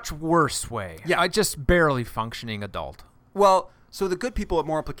much worse way. Yeah. I just barely functioning adult. Well, so the good people at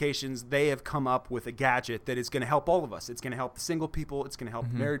More Implications, they have come up with a gadget that is going to help all of us. It's going to help the single people. It's going to help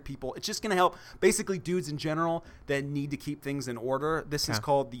married people. It's just going to help basically dudes in general that need to keep things in order. This is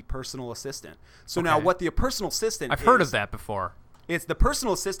called the personal assistant. So now what the personal assistant I've heard of that before. It's the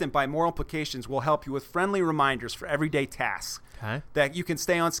personal assistant by More Implications will help you with friendly reminders for everyday tasks that you can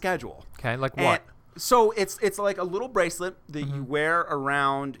stay on schedule. Okay, like what? So it's like a little bracelet that you wear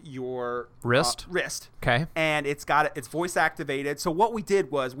around your wrist. Okay. And it's voice activated. So what we did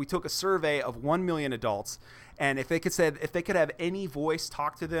was we took a survey of 1 million adults, and if they could have any voice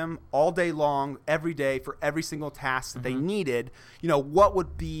talk to them all day long, every day for every single task that they needed, what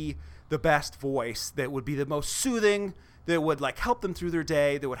would be the best voice that would be the most soothing, that would like help them through their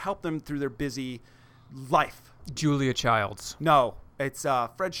day, that would help them through their busy life. Julia Childs. No. It's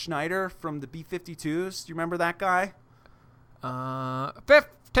Fred Schneider from the B-52s. Do you remember that guy?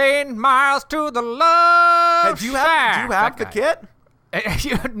 15 miles to the love Do you shack. have the kit?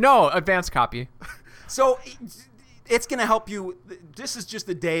 No, advanced copy. So it's going to help you. This is just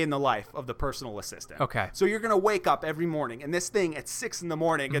a day in the life of the personal assistant. Okay. So you're going to wake up every morning, and this thing at 6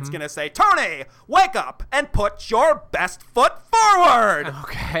 a.m, it's going to say, Tony, wake up and put your best foot forward.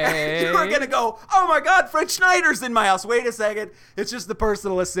 Okay. You're going to go, oh my God, Fred Schneider's in my house. Wait a second. It's just the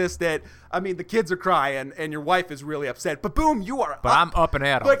personal assistant. I mean, the kids are crying, and your wife is really upset. But boom, you are But up. I'm up and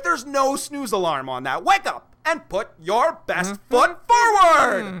at 'em. Like, there's no snooze alarm on that. Wake up and put your best foot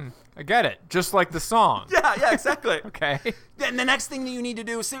forward. I get it. Just like the song. Yeah, exactly. Okay. Then the next thing that you need to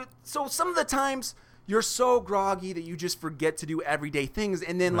do is so some of the times you're so groggy that you just forget to do everyday things,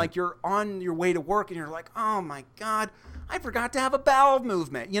 and then like you're on your way to work and you're like, oh my God, I forgot to have a bowel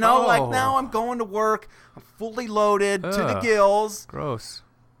movement. Like now I'm going to work, I'm fully loaded to the gills. Gross.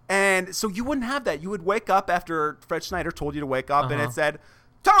 And so you wouldn't have that. You would wake up after Fred Schneider told you to wake up, and it said,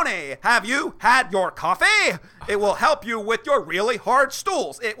 Tony, have you had your coffee? It will help you with your really hard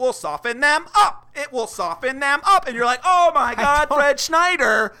stools. It will soften them up. It will soften them up. And you're like, oh my God, Fred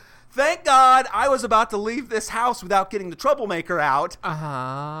Schneider. Thank God I was about to leave this house without getting the troublemaker out.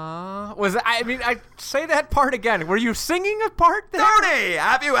 I say that part again. Were you singing a part there? Tony,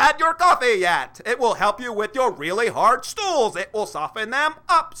 have you had your coffee yet? It will help you with your really hard stools. It will soften them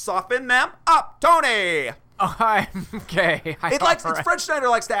up. Soften them up, Tony. Okay. Fred Schneider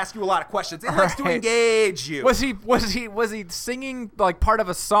likes to ask you a lot of questions. It likes to engage you. Was he singing like part of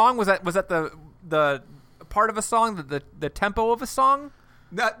a song? Was that the part of a song, the tempo of a song?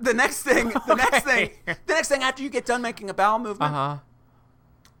 The next thing after you get done making a bowel movement,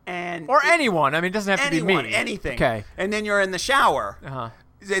 anyone. I mean, it doesn't have to be me. Anything. Okay. And then you're in the shower.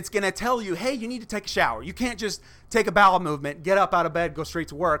 It's gonna tell you, hey, you need to take a shower. You can't just take a bowel movement, get up out of bed, go straight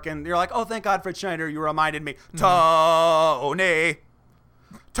to work, and you're like, oh, thank God, Fred Schneider, you reminded me. Tony.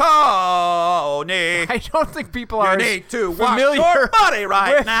 I don't think people are need to familiar wash your body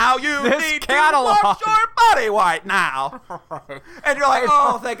right now. You need catalog. to wash your body right now. And you're like,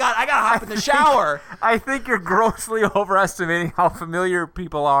 oh, thank God, I gotta hop in the shower. I think you're grossly overestimating how familiar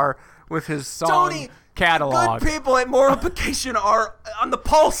people are with his song Tony, catalog. Good people at Moral Implication are on the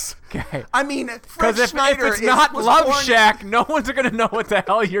pulse. Okay. I mean, Fred Schneider if it's not was Love born, Shack, no one's going to know what the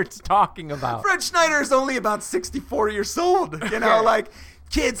hell you're talking about. Fred Schneider is only about 64 years old. Like,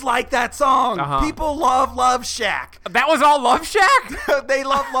 kids like that song. People love Love Shack. That was all Love Shack? They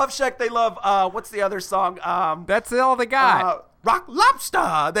love Love Shack. They love, what's the other song? That's all they got. Rock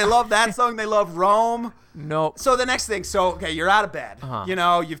Lobster. They love that song. They love Rome. Nope. So the next thing, you're out of bed.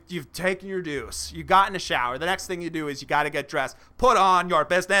 You've taken your deuce. You got in the shower. The next thing you do is you got to get dressed. Put on your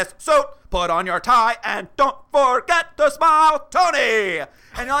business suit. Put on your tie. And don't forget to smile, Tony.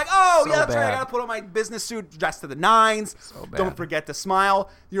 And you're like, oh, yeah, that's right. I got to put on my business suit, dressed to the nines. So bad. Don't forget to smile.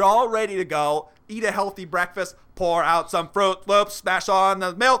 You're all ready to go. Eat a healthy breakfast. Pour out some Fruit Loops. Smash on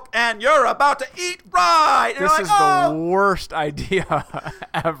the milk. And you're about to eat right. And this is the worst idea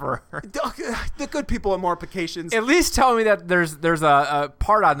ever. The good people at Mortifications. At least tell me that there's a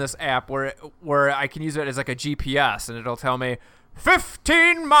part on this app where I can use it as like a GPS, and it'll tell me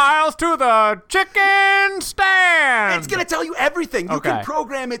 15 miles to the chicken stand. It's going to tell you everything. You can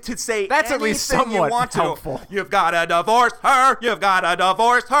program it to say that's at least somewhat you want helpful. To. You've got to divorce her. You've got to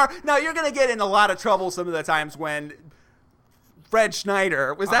divorce her. Now, you're going to get in a lot of trouble some of the times when Fred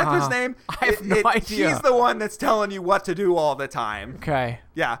Schneider, was that his name? I have no idea. He's the one that's telling you what to do all the time. Okay.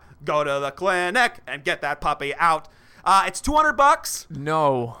 Yeah. Go to the clinic and get that puppy out. It's $200.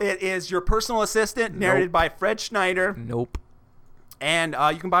 No. It is your personal assistant, narrated by Fred Schneider. Nope. And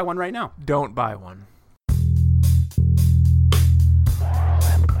you can buy one right now. Don't buy one.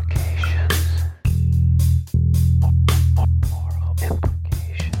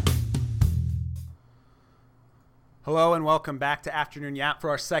 Hello and welcome back to Afternoon Yap.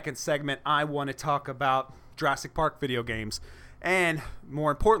 For our second segment, I want to talk about Jurassic Park video games. And more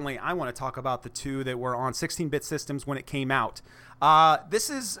importantly, I want to talk about the two that were on 16-bit systems when it came out.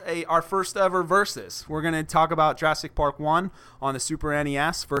 This is our first ever versus. We're going to talk about Jurassic Park 1 on the Super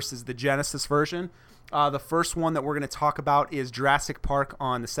NES versus the Genesis version. The first one that we're going to talk about is Jurassic Park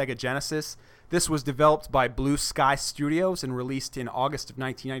on the Sega Genesis. This was developed by Blue Sky Studios and released in August of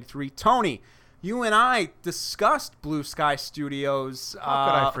 1993. Tony, you and I discussed Blue Sky Studios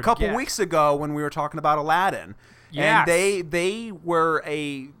a couple weeks ago when we were talking about Aladdin. Yes. And they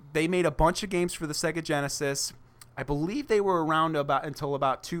made a bunch of games for the Sega Genesis. I believe they were around until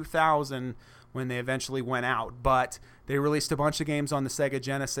about 2000 when they eventually went out. But they released a bunch of games on the Sega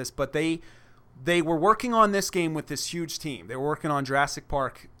Genesis. But they were working on this game with this huge team. They were working on Jurassic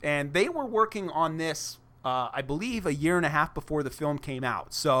Park. And they were working on this, I believe, a year and a half before the film came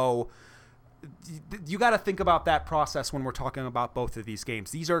out. So you got to think about that process when we're talking about both of these games.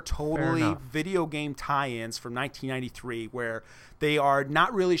 These are totally video game tie-ins from 1993 where they are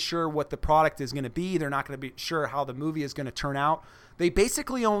not really sure what the product is going to be. They're not going to be sure how the movie is going to turn out. They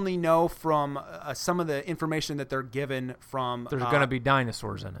basically only know from some of the information that they're given from... There's going to be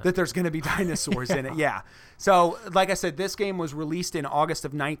dinosaurs in it. That there's going to be dinosaurs in it, yeah. So, like I said, this game was released in August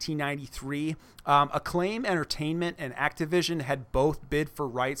of 1993. Acclaim Entertainment and Activision had both bid for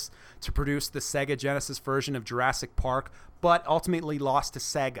rights to produce the Sega Genesis version of Jurassic Park, but ultimately lost to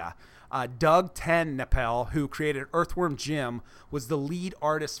Sega. Doug TenNapel, who created Earthworm Jim, was the lead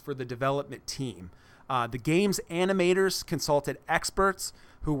artist for the development team. The game's animators consulted experts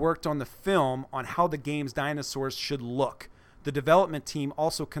who worked on the film on how the game's dinosaurs should look. The development team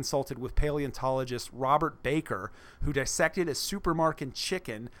also consulted with paleontologist Robert Baker, who dissected a supermarket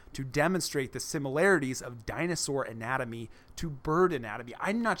chicken to demonstrate the similarities of dinosaur anatomy to bird anatomy.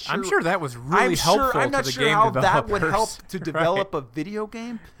 I'm not sure. I'm sure that was really helpful I'm not to the sure game how developers. that would help to develop Right. a video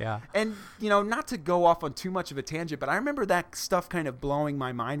game. Yeah. And, not to go off on too much of a tangent, but I remember that stuff kind of blowing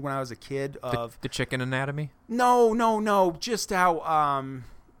my mind when I was a kid of... The chicken anatomy? No. Just how...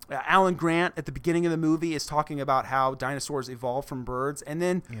 Alan Grant at the beginning of the movie is talking about how dinosaurs evolved from birds, and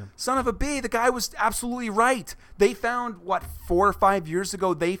then son of a bee, the guy was absolutely right. They found 4 or 5 years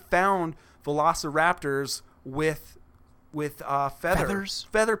ago, they found velociraptors with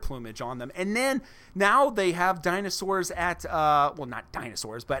feather plumage on them, and then now they have dinosaurs at not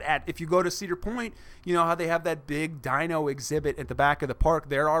dinosaurs, but if you go to Cedar Point, you know how they have that big dino exhibit at the back of the park.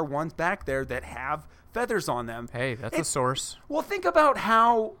 There are ones back there that have feathers on them. Hey, that's a source. Well, think about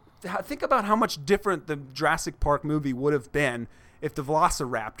how much different the Jurassic Park movie would have been if the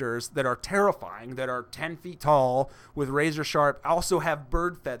velociraptors that are terrifying, that are 10 feet tall with razor sharp, also have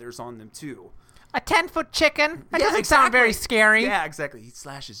bird feathers on them too. A 10-foot chicken? That doesn't exactly. sound very scary. Yeah, exactly. He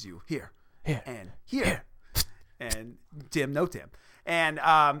slashes you here. And here. And Tim, no Tim. And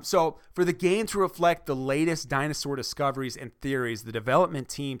so for the game to reflect the latest dinosaur discoveries and theories, the development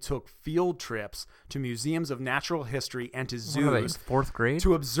team took field trips to museums of natural history and to zoos. Fourth grade?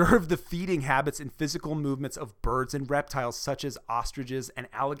 To observe the feeding habits and physical movements of birds and reptiles such as ostriches and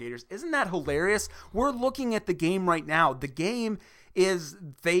alligators. Isn't that hilarious? We're looking at the game right now. The game is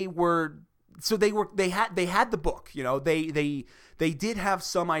they had the book, they did have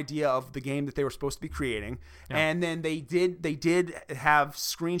some idea of the game that they were supposed to be creating. Yeah. And then they did have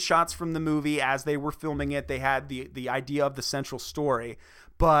screenshots from the movie as they were filming it. They had the idea of the central story,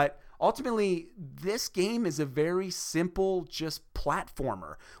 but ultimately this game is a very simple, just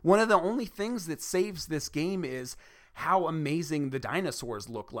platformer. One of the only things that saves this game is how amazing the dinosaurs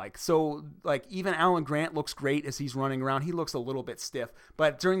look like. So, even Alan Grant looks great as he's running around. He looks a little bit stiff.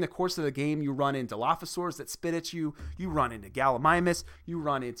 But during the course of the game, you run into Dilophosaurs that spit at you. You run into Gallimimus. You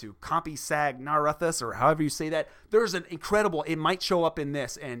run into Compsognathus, or however you say that. There's an incredible... It might show up in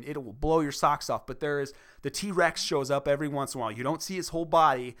this, and it will blow your socks off. But there is... The T-Rex shows up every once in a while. You don't see his whole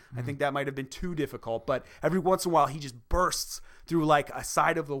body. I think that might have been too difficult. But every once in a while, he just bursts through a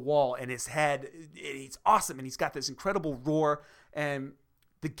side of the wall, and his head, it's awesome. And he's got this incredible roar. And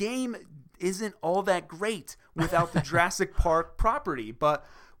the game isn't all that great without the Jurassic Park property. But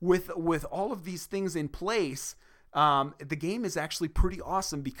with all of these things in place, the game is actually pretty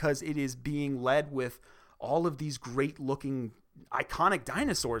awesome because it is being led with all of these great-looking, iconic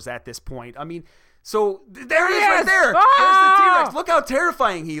dinosaurs at this point. I mean... So there it is right there. Ah! There's the T-Rex. Look how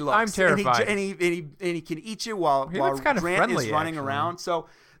terrifying he looks. I'm terrified. And he can eat you while looks kind of Grant friendly, is running actually. around. So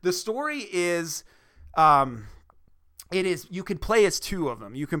the story is, you can play as two of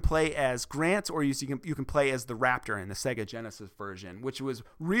them. You can play as Grant, or you can play as the Raptor in the Sega Genesis version, which was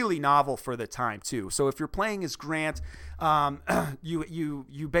really novel for the time too. So if you're playing as Grant,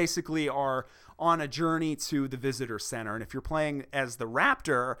 you basically are on a journey to the visitor center. And if you're playing as the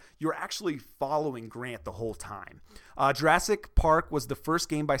Raptor, you're actually following Grant the whole time. Jurassic Park was the first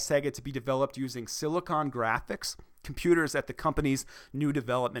game by Sega to be developed using Silicon Graphics computers at the company's new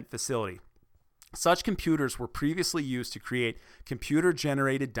development facility. Such computers were previously used to create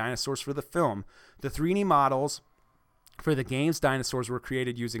computer-generated dinosaurs for the film. The 3D models for the game's dinosaurs were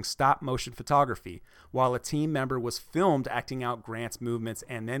created using stop-motion photography, while a team member was filmed acting out Grant's movements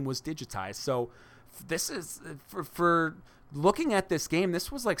and then was digitized. So this is, for looking at this game,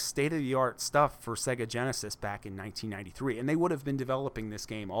 this was like state-of-the-art stuff for Sega Genesis back in 1993, and they would have been developing this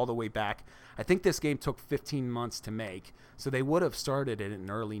game all the way back. I think this game took 15 months to make, so they would have started it in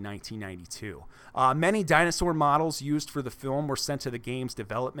early 1992. Many dinosaur models used for the film were sent to the game's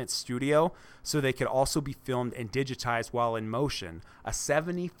development studio so they could also be filmed and digitized while in motion. A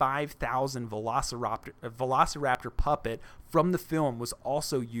 75,000 Velociraptor puppet from the film was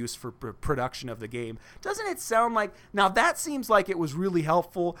also used for production of the game. Doesn't it sound like... Now, that seems like it was really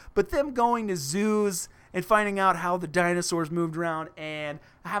helpful, but them going to zoos and finding out how the dinosaurs moved around and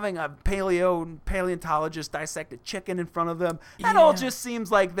having a paleontologist dissect a chicken in front of them, that all just seems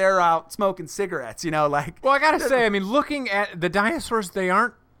like they're out smoking cigarettes, you know, like... Well, I gotta say, I mean, looking at the dinosaurs, they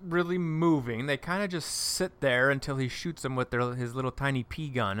aren't really moving. They kind of just sit there until he shoots them with his little tiny pea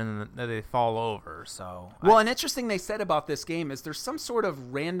gun, and then they fall over. So, well, an interesting they said about this game is there's some sort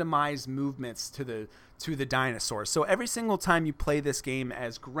of randomized movements to the dinosaurs. So every single time you play this game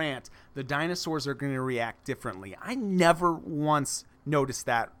as Grant, the dinosaurs are going to react differently. I never once noticed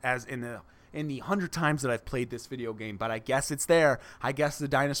that as in the 100 times that I've played this video game, but I guess it's there. I guess the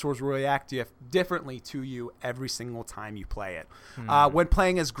dinosaurs will react differently to you every single time you play it. When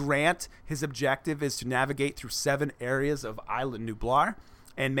playing as Grant, his objective is to navigate through 7 areas of Island Nublar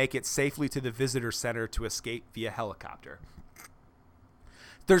and make it safely to the visitor center to escape via helicopter.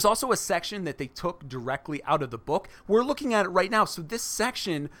 There's also a section that they took directly out of the book. We're looking at it right now. So this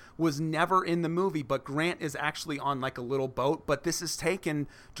section was never in the movie, but Grant is actually on like a little boat. But this is taken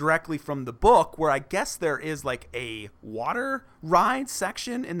directly from the book, where I guess there is like a water ride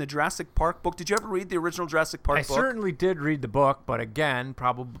section in the Jurassic Park book. Did you ever read the original Jurassic Park book? I certainly did read the book, but again,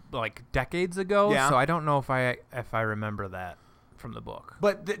 probably like decades ago. Yeah. So I don't know if I remember that from the book.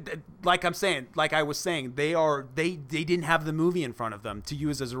 But like I was saying, they didn't have the movie in front of them to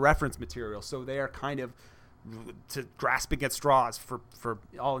use as a reference material, so they are kind of grasping at straws for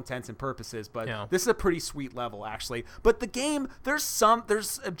all intents and purposes. But This is a pretty sweet level, actually. But the game, there's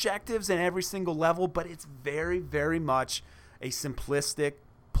objectives in every single level, but it's very, very much a simplistic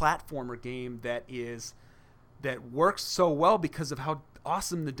platformer game that works so well because of how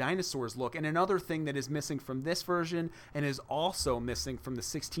awesome the dinosaurs look. And another thing that is missing from this version and is also missing from the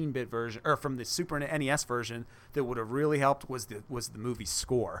 16-bit version, or from the Super NES version, that would have really helped was the movie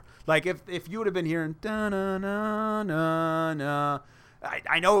score. Like if you would have been hearing da na na na na,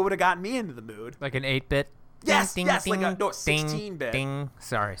 I know it would have gotten me into the mood. Like an 8-bit. Yes, ding, yes, ding, like a 16-bit. Ding.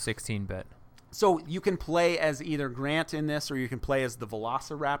 Sorry, 16-bit. So you can play as either Grant in this, or you can play as the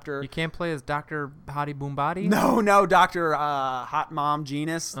Velociraptor. You can't play as Dr. Hottie Boom Body? No, Dr. Hot Mom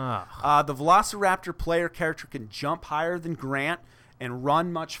Genus. The Velociraptor player character can jump higher than Grant and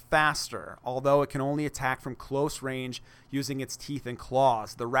run much faster, although it can only attack from close range using its teeth and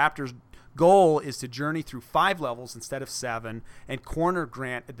claws. The Raptor's goal is to journey through 5 levels instead of 7 and corner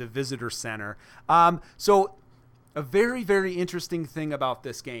Grant at the visitor center. So a very, very interesting thing about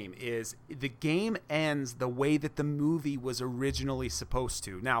this game is the game ends the way that the movie was originally supposed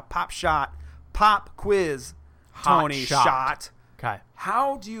to. Now, pop quiz, Tony Shot. Okay.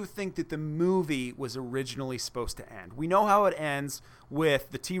 How do you think that the movie was originally supposed to end? We know how it ends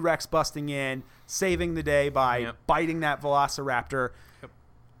with the T-Rex busting in, saving the day by biting that Velociraptor. Yep.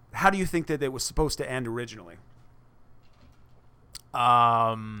 How do you think that it was supposed to end originally?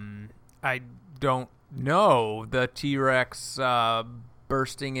 I don't know. The T-Rex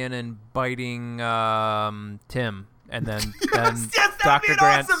bursting in and biting Tim. And then, Dr.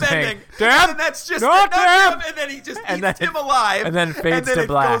 Grant saying, Tim! And that's just no, Tim! And then he just eats Tim alive. And then fades to black. And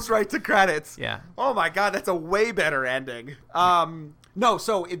then it goes right to credits. Yeah. Oh my God, that's a way better ending. No,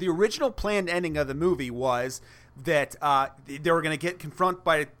 so the original planned ending of the movie was that they were going to get confronted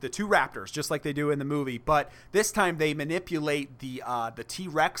by the 2 raptors, just like they do in the movie. But this time they manipulate the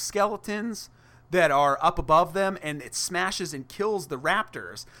T-Rex skeletons that are up above them, and it smashes and kills the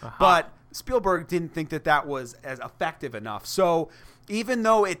raptors. But Spielberg didn't think that was as effective enough. So even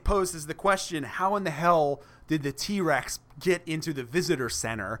though it poses the question, how in the hell did the T-Rex get into the visitor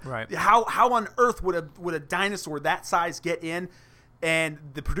center? Right. How on earth would a dinosaur that size get in? And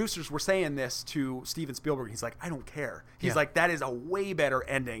the producers were saying this to Steven Spielberg. He's like, I don't care. He's like, that is a way better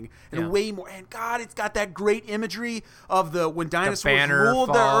ending and way more. And God, it's got that great imagery of when dinosaurs ruled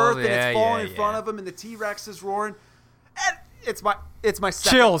the earth and it's falling in front of them and the T-Rex is roaring. And it's my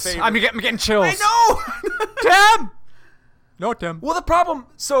second chills. favorite. I'm getting chills. I know. Tim. No, Tim. Well, the problem.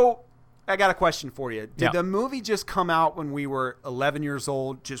 So I got a question for you. Did the movie just come out when we were 11 years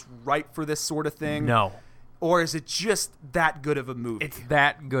old, just right for this sort of thing? No. Or is it just that good of a movie? It's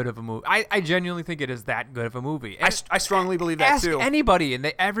that good of a movie. I genuinely think it is that good of a movie. I strongly believe that too. Ask anybody,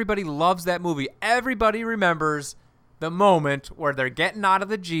 and everybody loves that movie. Everybody remembers the moment where they're getting out of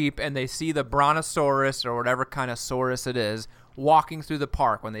the Jeep and they see the brontosaurus or whatever kind of saurus it is walking through the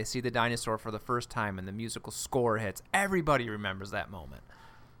park when they see the dinosaur for the first time and the musical score hits. Everybody remembers that moment.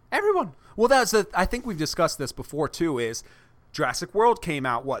 Everyone. Well, I think we've discussed this before too, is Jurassic World came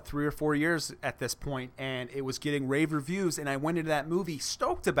out, 3 or 4 years at this point, and it was getting rave reviews, and I went into that movie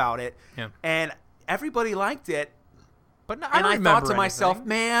stoked about it, and everybody liked it. But I thought to myself,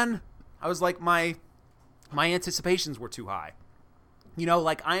 man, I was like, my anticipations were too high. You know,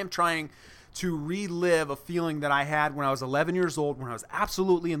 like I am trying to relive a feeling that I had when I was 11 years old, when I was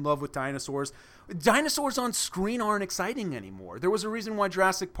absolutely in love with dinosaurs. Dinosaurs on screen aren't exciting anymore. There was a reason why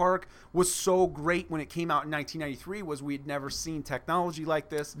Jurassic Park was so great when it came out in 1993, was we'd never seen technology like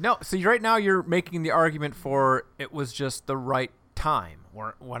this. No, so right now you're making the argument for it was just the right time.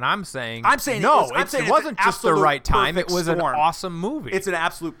 When I'm saying no, it wasn't just the right time. It was an awesome movie. It's an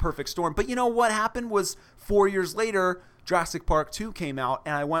absolute perfect storm. But you know what happened was 4 years later, Jurassic Park 2 came out,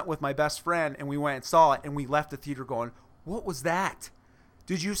 and I went with my best friend, and we went and saw it, and we left the theater going, what was that?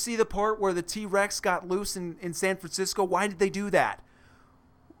 Did you see the part where the T-Rex got loose in San Francisco? Why did they do that?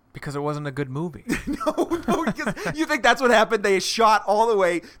 Because it wasn't a good movie. No, because you think that's what happened? They shot all the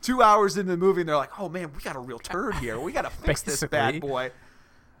way 2 hours into the movie, and they're like, oh, man, we got a real turd here. We got to fix this bad boy.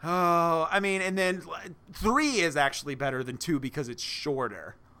 Oh, I mean, and then 3 is actually better than 2 because it's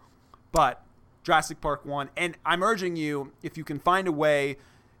shorter. But Jurassic Park 1, and I'm urging you, if you can find a way,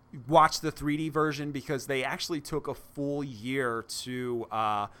 watch the 3D version, because they actually took a full year to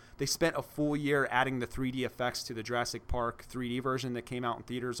they spent a full year adding the 3D effects to the Jurassic Park 3D version that came out in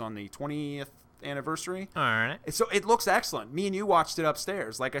theaters on the 20th anniversary. All right. So it looks excellent. Me and you watched it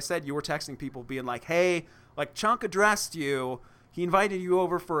upstairs. Like I said, you were texting people being like, hey, like Chunk addressed you. He invited you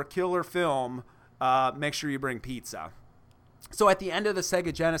over for a killer film. Make sure you bring pizza. So at the end of the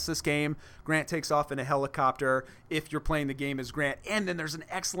Sega Genesis game, Grant takes off in a helicopter if you're playing the game as Grant. And then there's an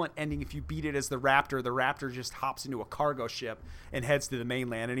excellent ending if you beat it as the Raptor. The Raptor just hops into a cargo ship and heads to the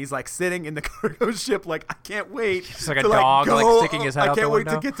mainland. And he's like sitting in the cargo ship like, I can't wait. It's like a dog like sticking his head out the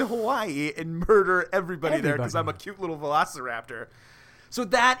window. I can't wait to get to Hawaii and murder everybody there because I'm a cute little velociraptor. So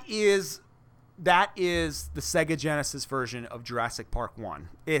that is the Sega Genesis version of Jurassic Park 1.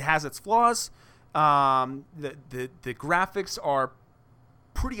 It has its flaws. The graphics are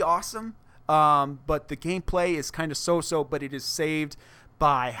pretty awesome, but the gameplay is kind of so-so, but it is saved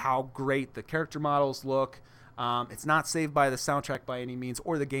by how great the character models look. It's not saved by the soundtrack by any means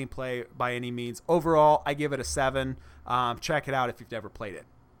or the gameplay by any means. Overall, I give it a 7. Check it out if you've never played it.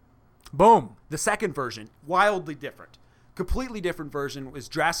 Boom. The second version, wildly different. Completely different version, was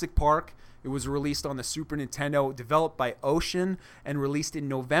Jurassic Park. It was released on the Super Nintendo, developed by Ocean, and released in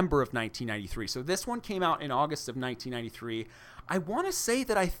November of 1993. So this one came out in August of 1993. I want to say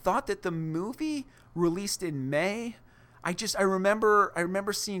that I thought that the movie released in May. I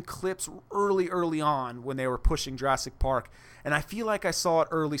remember seeing clips early on when they were pushing Jurassic Park, and I feel like I saw it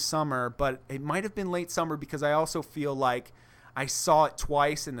early summer, but it might have been late summer because I also feel like I saw it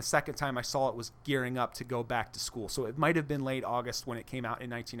twice, and the second time I saw it was gearing up to go back to school. So it might have been late August when it came out in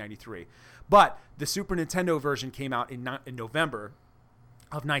 1993. But the Super Nintendo version came out in November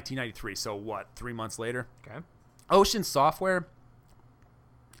of 1993. So 3 months later? Okay. Ocean Software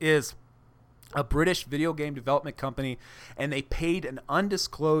is a British video game development company, and they paid an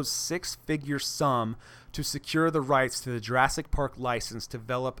undisclosed 6-figure sum to secure the rights to the Jurassic Park license to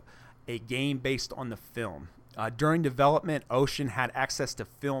develop a game based on the film. During development, Ocean had access to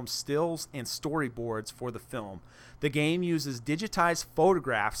film stills and storyboards for the film. The game uses digitized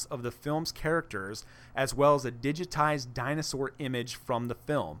photographs of the film's characters as well as a digitized dinosaur image from the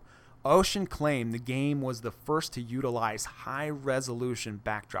film. Ocean claimed the game was the first to utilize high-resolution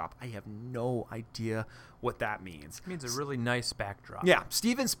backdrop. I have no idea what that means. It means a really nice backdrop. Yeah.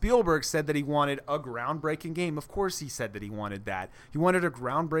 Steven Spielberg said that he wanted a groundbreaking game. Of course he said that he wanted that. He wanted a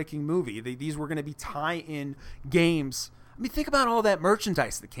groundbreaking movie. These were going to be tie-in games. I mean, think about all that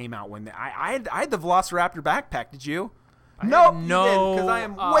merchandise that came out when I had the Velociraptor backpack. Did you? No, because I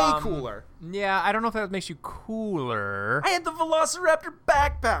am way cooler. Yeah, I don't know if that makes you cooler. I had the Velociraptor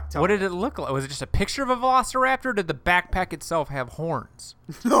backpack. What did it look like? Was it just a picture of a Velociraptor, or did the backpack itself have horns?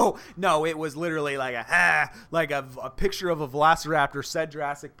 No, it was literally like a picture of a Velociraptor, said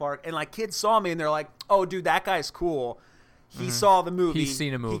Jurassic Park, and like kids saw me and they're like, "Oh, dude, that guy's cool." He saw the movie. He's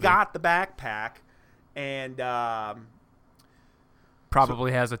seen a movie. He got the backpack, and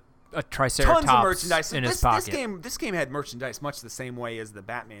probably has a a Triceratops tons of merchandise in his pocket. This game had merchandise much the same way as the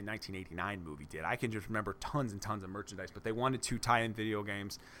Batman 1989 movie did. I can just remember tons and tons of merchandise, but they wanted to tie in video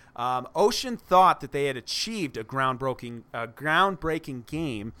games. Ocean thought that they had achieved a groundbreaking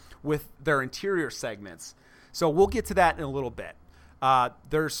game with their interior segments. So we'll get to that in a little bit.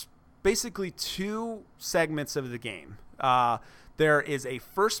 There's basically two segments of the game. There is a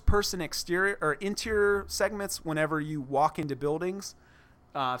first-person exterior or interior segments whenever you walk into buildings.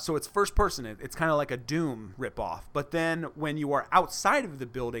 So it's first person. It's kind of like a Doom ripoff. But then when you are outside of the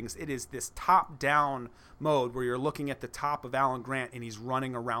buildings, it is this top-down mode where you're looking at the top of Alan Grant and he's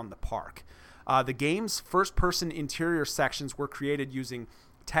running around the park. The game's first-person interior sections were created using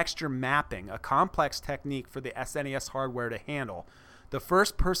texture mapping, a complex technique for the SNES hardware to handle. The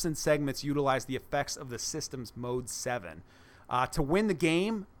first-person segments utilize the effects of the system's Mode 7. To win the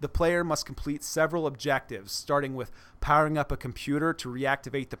game, the player must complete several objectives, starting with powering up a computer to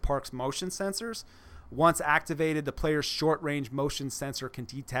reactivate the park's motion sensors. Once activated, the player's short-range motion sensor can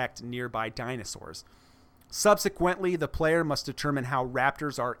detect nearby dinosaurs. Subsequently, the player must determine how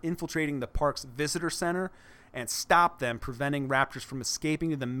raptors are infiltrating the park's visitor center and stop them, preventing raptors from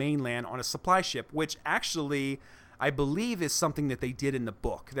escaping to the mainland on a supply ship, which actually I believe is something that they did in the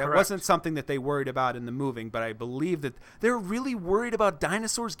book. That Correct. Wasn't something that they worried about in the movie, but I believe that they're really worried about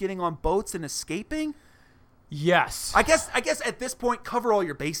dinosaurs getting on boats and escaping. Yes. I guess at this point, cover all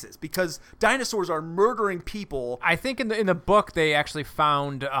your bases because dinosaurs are murdering people. I think in the book they actually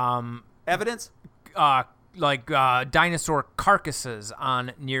found Evidence? Dinosaur carcasses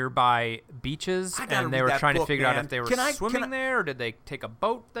on nearby beaches, and they were trying to figure out if they were swimming there or did they take a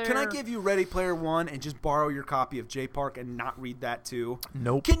boat there. Can I give you Ready Player One and just borrow your copy of J Park and not read that too?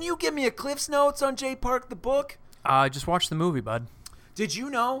 Nope. Can you give me a Cliff's Notes on J Park the book? Just watch the movie, bud. Did you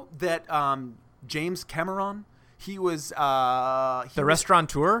know that James Cameron, he was The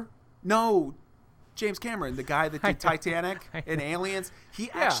restaurateur? No, James Cameron, the guy that did Titanic and Aliens,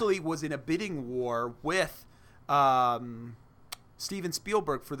 he actually was in a bidding war with Steven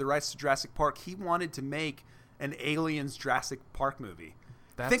Spielberg for the rights to Jurassic Park. He wanted to make an Aliens Jurassic Park movie.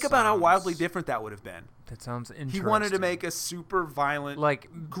 Think about how wildly different that would have been. That sounds interesting. He wanted to make a super violent,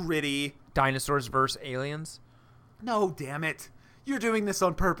 gritty dinosaurs versus aliens. No, damn it! You're doing this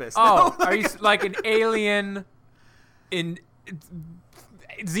on purpose. Oh, no, are you like an alien in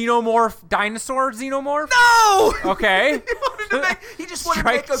xenomorph dinosaur xenomorph? No. Okay. He just wanted to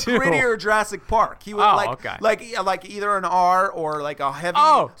make a grittier Jurassic Park. He would like either an R or like a heavy.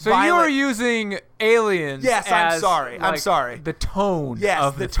 Oh, so violent... you were using aliens? Yes, as, I'm sorry. Like, I'm sorry. The tone. Yes,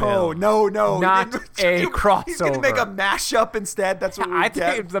 of the tone. Film. No, not a crossover. He's gonna make a mashup instead. That's what we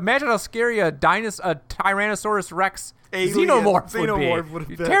get. Imagine how scary a Tyrannosaurus Rex xenomorph would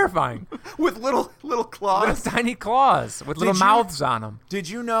be terrifying. With little claws, with tiny claws, with little mouths on them. Did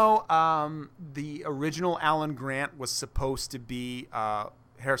you know the original Alan Grant was supposed to be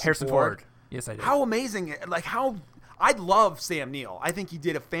Harrison Ford? Yes, I did. How amazing! I love Sam Neill. I think he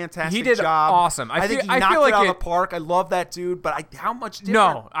did a fantastic job. He did awesome. I think he knocked it out of the park. I love that dude, but how much different?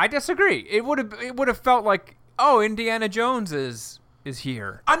 No, I disagree. It would have felt like, oh, Indiana Jones is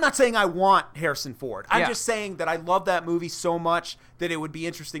here. I'm not saying I want Harrison Ford. I'm just saying that I love that movie so much that it would be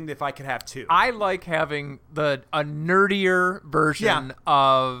interesting if I could have two. I like having a nerdier version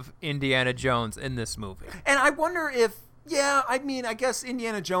of Indiana Jones in this movie. And I wonder if, I guess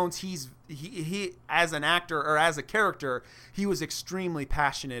Indiana Jones, he as an actor or as a character, he was extremely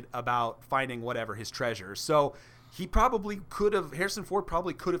passionate about finding whatever his treasures. So Harrison Ford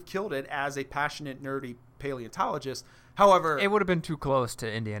probably could have killed it as a passionate, nerdy paleontologist. However, it would have been too close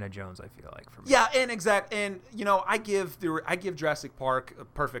to Indiana Jones, I feel like, for me. Yeah, and I give Jurassic Park a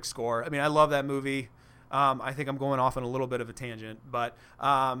perfect score. I mean, I love that movie. I think I'm going off on a little bit of a tangent, but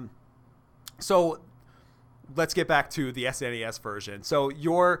so let's get back to the SNES version. So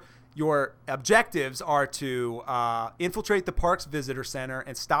your objectives are to infiltrate the park's visitor center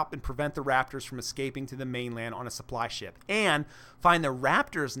and stop and prevent the raptors from escaping to the mainland on a supply ship, and find the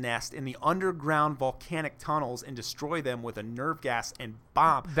raptor's nest in the underground volcanic tunnels and destroy them with a nerve gas and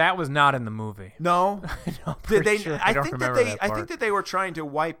bomb. That was not in the movie. No, Did they? Sure. I think that they were trying to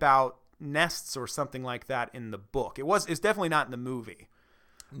wipe out nests or something like that in the book. It's definitely not in the movie.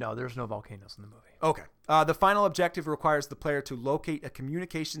 No, there's no volcanoes in the movie. Okay. The final objective requires the player to locate a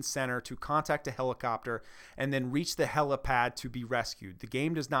communication center to contact a helicopter and then reach the helipad to be rescued. The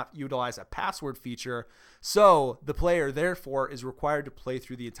game does not utilize a password feature, so the player, therefore, is required to play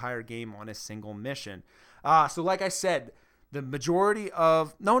through the entire game on a single mission. So like I said,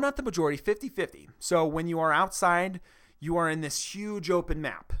 50-50. So when you are outside, you are in this huge open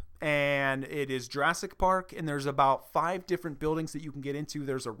map. and it is Jurassic Park, and there's about 5 different buildings that you can get into.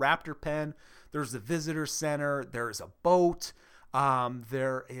 There's a raptor pen, there's a visitor center, there's a boat,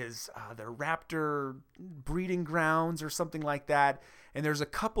 there is the raptor breeding grounds or something like that, and there's a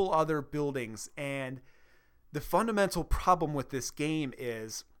couple other buildings. And the fundamental problem with this game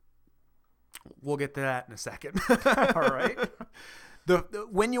is, we'll get to that in a second. All right.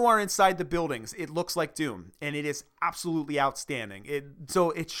 When you are inside the buildings, it looks like Doom, and it is absolutely outstanding.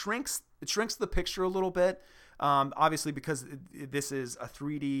 It shrinks the picture a little bit, obviously, because this is a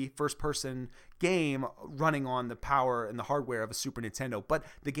 3D first-person game running on the power and the hardware of a Super Nintendo. But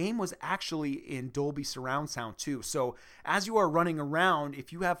the game was actually in Dolby surround sound too. So as you are running around,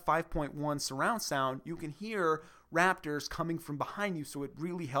 if you have 5.1 surround sound, you can hear raptors coming from behind you. So it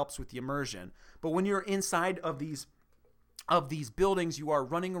really helps with the immersion. But when you're inside of these buildings, you are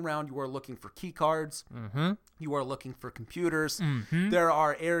running around, you are looking for key cards, you are looking for computers. There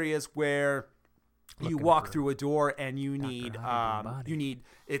are areas where you walk through a door and you need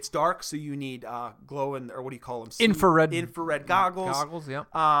it's dark, so you need glowing, or what do you call them? Infrared goggles. Yep.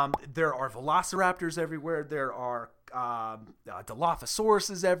 There are velociraptors everywhere. There are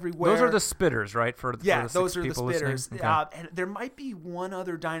Dilophosaurus everywhere. Those are the spitters, right? Those are the spitters. Okay. And there might be one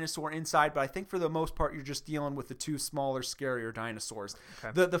other dinosaur inside, but I think for the most part, you're just dealing with the 2 smaller, scarier dinosaurs.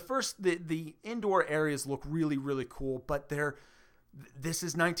 Okay. The indoor areas look really, really cool, but this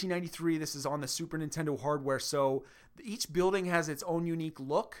is 1993. This is on the Super Nintendo hardware, so each building has its own unique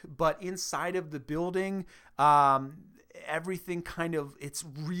look, but inside of the building, everything it's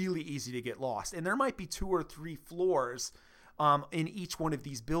really easy to get lost. And there might be 2 or 3 floors in each one of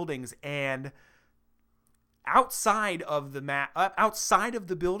these buildings, and outside of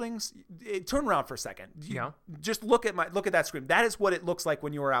the buildings, turn around for a second. Just look at that screen. That is what it looks like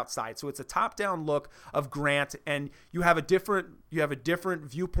when you are outside. So it's a top-down look of Grant, and you have a different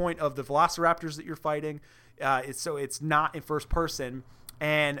viewpoint of the velociraptors that you're fighting. It's not in first person,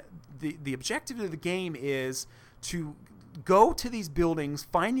 and the objective of the game is to go to these buildings,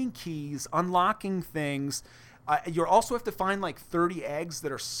 finding keys, unlocking things. You also have to find like 30 eggs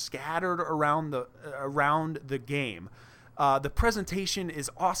that are scattered around the game. The presentation is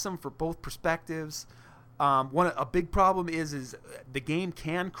awesome for both perspectives. A big problem is the game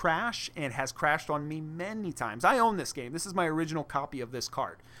can crash, and has crashed on me many times. I own this game. This is my original copy of this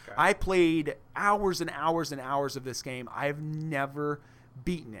card. Okay. I played hours and hours and hours of this game. I've never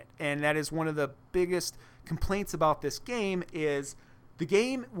beaten it, and that is one of the biggest complaints about this game. Is the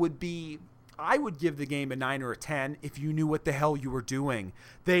game I would give the game a 9 or a 10 if you knew what the hell you were doing.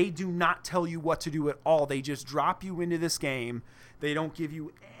 They do not tell you what to do at all. They just drop you into this game. They don't give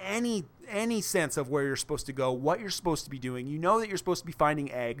you any sense of where you're supposed to go, what you're supposed to be doing. You know that you're supposed to be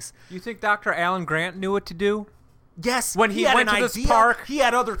finding eggs. You think Dr. Alan Grant knew what to do? Yes. When he went to this park, he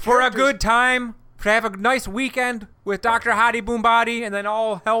had other for characters. A good time, to have a nice weekend with Dr. Hadi Boombadi, and then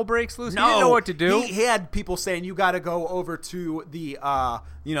all hell breaks loose. No, he didn't know what to do. He had people saying, you got to go over to the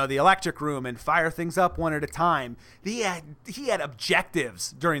electric room and fire things up one at a time. He had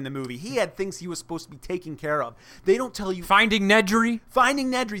objectives during the movie. He had things he was supposed to be taking care of. They don't tell you. Finding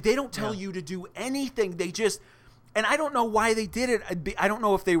Nedry. They don't tell you to do anything. They just, and I don't know why they did it. I don't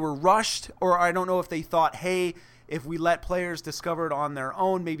know if they were rushed, or I don't know if they thought, hey, if we let players discover it on their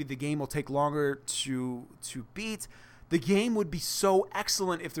own, maybe the game will take longer to beat. The game would be so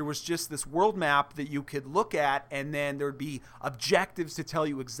excellent if there was just this world map that you could look at, and then there would be objectives to tell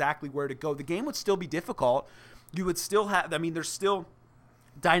you exactly where to go. The game would still be difficult. You would still have, there's still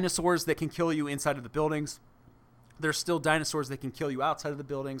dinosaurs that can kill you inside of the buildings. There's still dinosaurs that can kill you outside of the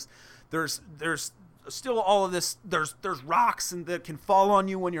buildings. There's still all of this. There's rocks that can fall on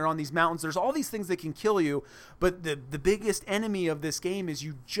you when you're on these mountains. There's all these things that can kill you, but the biggest enemy of this game is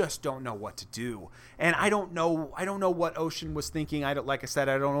you just don't know what to do. And I don't know what Ocean was thinking. Like I said,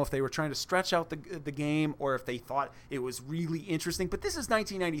 I don't know if they were trying to stretch out the game, or if they thought it was really interesting. But this is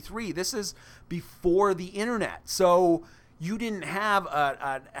 1993. This is before the internet, so you didn't have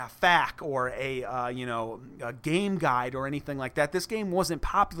a FAQ or a game guide or anything like that. This game wasn't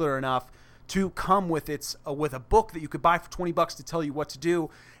popular enough to come with a book that you could buy for $20 to tell you what to do.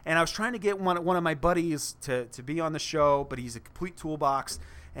 And I was trying to get one of my buddies to be on the show, but he's a complete toolbox,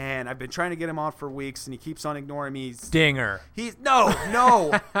 and I've been trying to get him on for weeks, and he keeps on ignoring me. Dinger.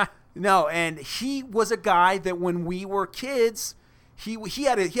 No. And he was a guy that when we were kids, he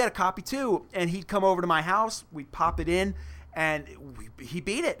had a copy too, and he'd come over to my house, we'd pop it in, and he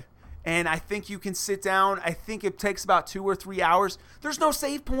beat it. And I think you can sit down. I think it takes about 2 or 3 hours. There's no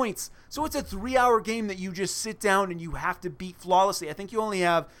save points. So it's a 3-hour game that you just sit down and you have to beat flawlessly. I think you only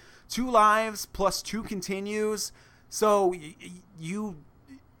have 2 lives plus 2 continues. So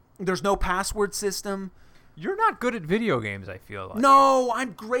There's no password system. You're not good at video games, I feel like. No,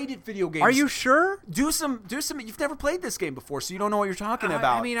 I'm great at video games. Are you sure? Do some. You've never played this game before, so you don't know what you're talking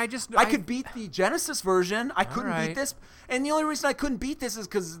about. I mean, I could beat the Genesis version. I couldn't beat this. And the only reason I couldn't beat this is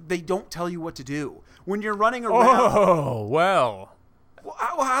because they don't tell you what to do. When you're running around. Oh, well.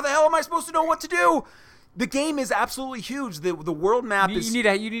 How the hell am I supposed to know what to do? The game is absolutely huge. The world map is... You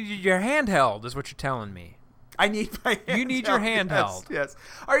need your handheld, is what you're telling me. I need my handheld. You need your handheld. Yes.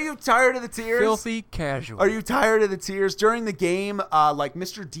 Are you tired of the tears? Filthy casual. Are you tired of the tears? During the game, like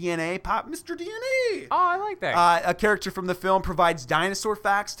Mr. DNA pop... Mr. DNA! Oh, I like that. A character from the film provides dinosaur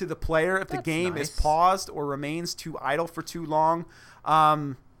facts to the player if the game is paused or remains too idle for too long.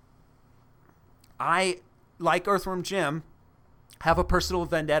 I, like Earthworm Jim, have a personal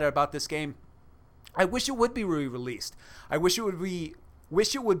vendetta about this game. I wish it would be re-released. I wish it would be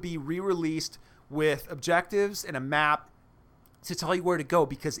re-released with objectives and a map to tell you where to go,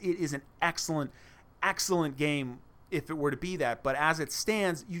 because it is an excellent, excellent game if it were to be that. But as it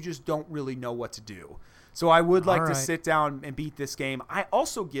stands, you just don't really know what to do. So I would like to sit down and beat this game. I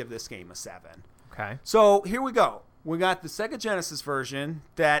also give this game a 7. Okay. So here we go. We got the Sega Genesis version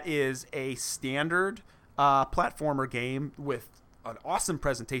that is a standard platformer game with an awesome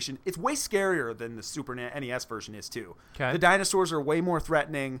presentation. It's way scarier than the Super NES version is too. Okay. The dinosaurs are way more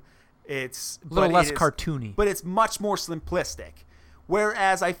threatening. It's a little less cartoony, but it's much more simplistic.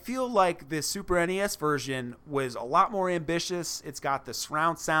 Whereas I feel like the Super NES version was a lot more ambitious. It's got the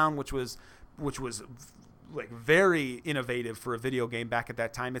surround sound, which was like very innovative for a video game back at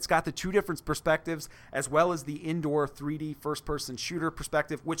that time. It's got the 2 different perspectives, as well as the indoor 3D first-person shooter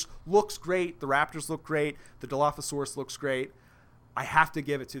perspective, which looks great. The Raptors look great. The Dilophosaurus looks great. I have to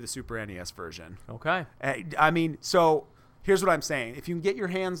give it to the Super NES version. Okay. I mean, so here's what I'm saying. If you can get your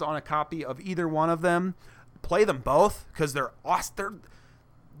hands on a copy of either one of them, play them both, because they're awesome.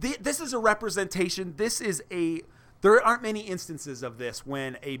 This is a representation. There aren't many instances of this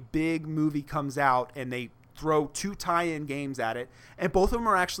when a big movie comes out and they throw 2 tie-in games at it, and both of them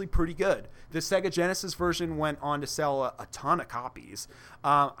are actually pretty good. The Sega Genesis version went on to sell a ton of copies.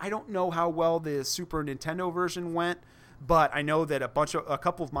 I don't know how well the Super Nintendo version went, but I know that a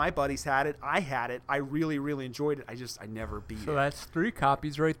couple of my buddies had it. I had it. I really, really enjoyed it. I never beat it. So that's 3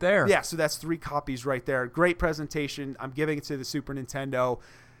 copies right there. Yeah, so that's 3 copies right there. Great presentation. I'm giving it to the Super Nintendo.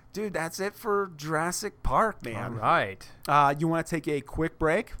 Dude, that's it for Jurassic Park, man. All right. You want to take a quick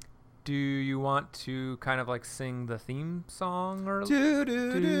break? Do you want to kind of like sing the theme song or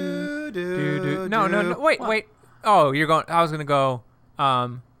No. Wait. Oh, you're going. I was gonna go.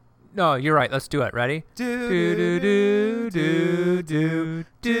 No, you're right. Let's do it. Ready?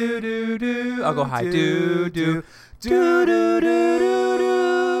 I'll go high.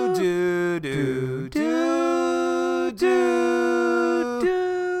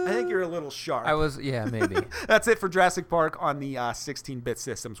 I think you're a little sharp. Yeah, maybe. That's it for Jurassic Park on the 16-bit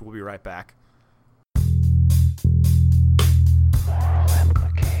systems. We'll be right back.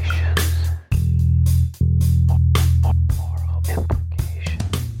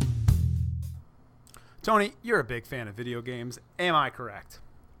 Tony, you're a big fan of video games. Am I correct?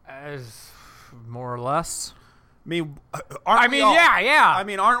 As more or less. I mean, yeah. I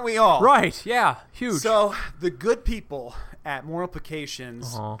mean, aren't we all? Right, yeah. Huge. So, the good people at More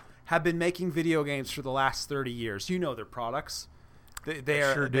Implications have been making video games for the last 30 years. You know their products. They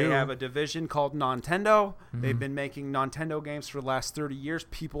have a division called Nintendo. Mm-hmm. They've been making Nintendo games for the last 30 years.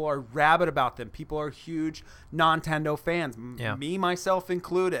 People are rabid about them. People are huge Nintendo fans. Yeah. Me, myself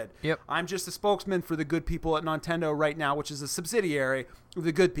included. Yep. I'm just a spokesman for the good people at Nintendo right now, which is a subsidiary of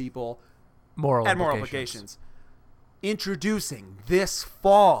the good people at Moral Implications. Introducing this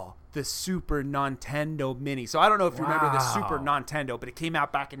fall the Super Nintendo Mini. So I don't know if you remember the Super Nintendo, but it came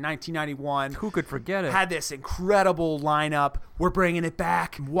out back in 1991. Who could forget it? Had this incredible lineup. We're bringing it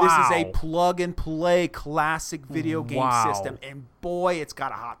back. Wow. This is a plug-and-play classic video game system. And boy, it's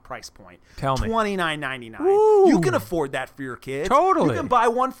got a hot price point. Tell me. $29.99. You can afford that for your kids. Totally. You can buy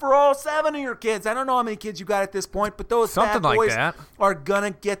one for all 7 of your kids. I don't know how many kids you got at this point, but those bad boys are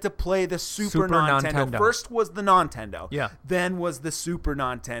going to get to play the Super Nintendo. First was the Nintendo. Yeah. Then was the Super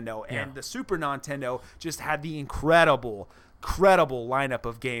Nintendo. And the Super Nintendo just had the incredible lineup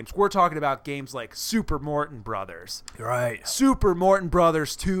of games. We're talking about games like Super Morton Brothers. Right. Super Morton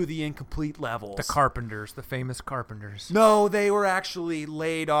Brothers 2, the incomplete levels. The Carpenters, the famous Carpenters. No, they were actually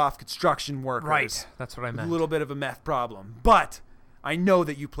laid off construction workers. Right. That's what I meant. A little bit of a meth problem. But I know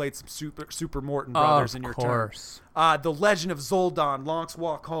that you played some Super Morton Brothers in your turn. Of course. The Legend of Zoldan, Lonk's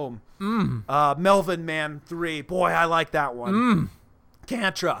Walk Home. Melvin Man 3. Boy, I like that one.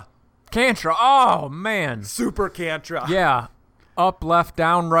 Cantra. Oh, man. Super Cantra. Yeah. Up, left,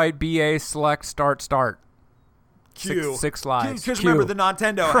 down, right, BA, select, start. Q. Six slides. Because remember, the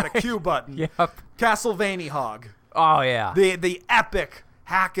Nintendo had a Q button. Yep. Castlevania Hog. Oh, yeah. The epic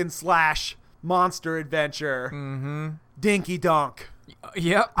hack and slash monster adventure. Mm-hmm. Dinky Donk.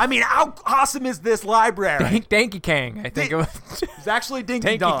 Yep. I mean, how awesome is this library? Danky Kang, I think it was. It's actually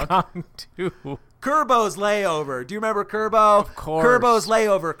Dinky Donk. Kong, too. Kerbo's Layover. Do you remember Kerbo? Of course. Kerbo's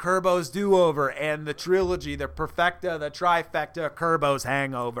Layover, Kerbo's Do-Over, and the trilogy, the Perfecta, the Trifecta, Kerbo's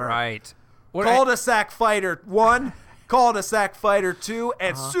Hangover. Right. Cul-de-sac Fighter 1, Cul-de-sac Fighter 2,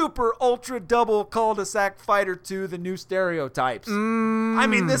 and Super Ultra Double Cul-de-sac Fighter 2, the new stereotypes. I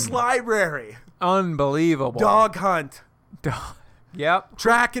mean, this library. Unbelievable. Dog Hunt. Yep.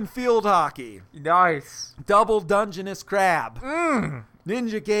 Track and Field Hockey. Nice. Double Dungeness Crab.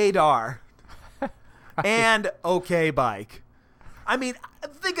 Ninja Gaydar. And OK Bike. I mean,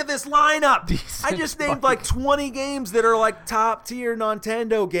 think of this lineup. I just named like 20 games that are like top tier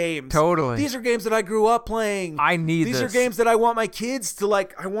Nintendo games. Totally. These are games that I grew up playing. I need These this. are games that I want my kids to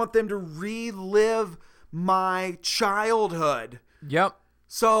like. I want them to relive my childhood. Yep.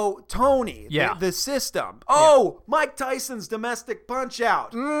 So, Tony, Yeah. the system. Oh, Mike Tyson's Domestic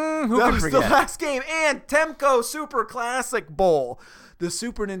Punch-Out. Who That can was forget? the last game. And Temco Super Classic Bowl. The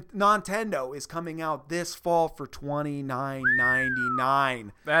Super Nintendo is coming out this fall for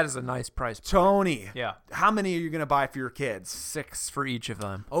 $29.99. That is a nice price. Tony, Yeah. how many are you going to buy for your kids? 6 for each of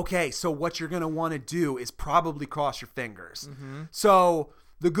them. Okay, so what you're going to want to do is probably cross your fingers. So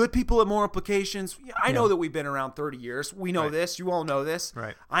the good people at More Implications, I know that we've been around 30 years. We know this. You all know this.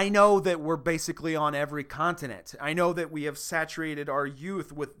 Right. I know that we're basically on every continent. I know that we have saturated our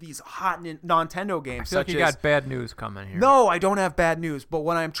youth with these hot Nintendo games. I feel like you got bad news coming here. No, I don't have bad news. But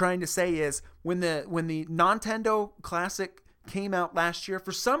what I'm trying to say is when the Nintendo Classic came out last year,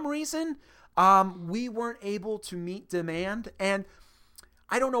 for some reason, we weren't able to meet demand. And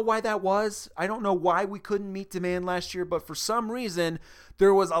I don't know why that was. I don't know why we couldn't meet demand last year, but for some reason,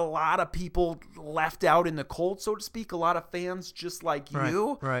 there was a lot of people left out in the cold, so to speak. A lot of fans just like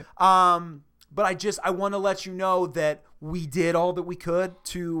you. Right. But I want to let you know that we did all that we could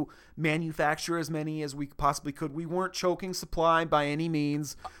to manufacture as many as we possibly could. We weren't choking supply by any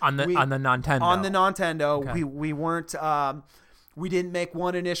means. On the Nintendo. On the Nintendo. Okay. We weren't we didn't make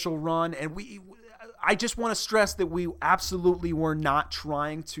one initial run, and I just want to stress that we absolutely were not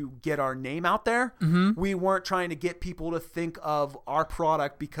trying to get our name out there. We weren't trying to get people to think of our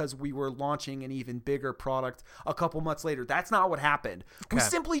product because we were launching an even bigger product a couple months later. That's not what happened. Okay. We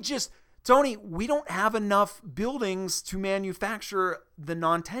simply just, Tony, we don't have enough buildings to manufacture the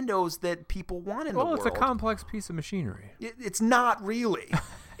Nintendos that people want in the world. Well, it's a complex piece of machinery. It's not really.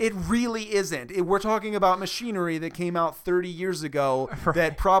 It really isn't. We're talking about machinery that came out 30 years ago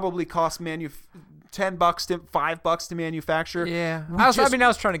that probably cost $10 to $5 to manufacture. Yeah. I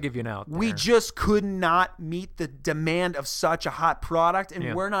was trying to give you an out there. We just could not meet the demand of such a hot product,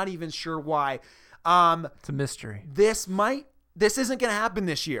 and we're not even sure why. It's a mystery. This isn't going to happen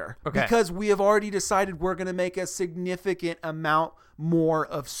this year because we have already decided we're going to make a significant amount more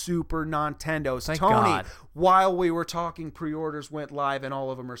of Super Nintendos. Thank Tony, God. while we were talking, pre-orders went live, and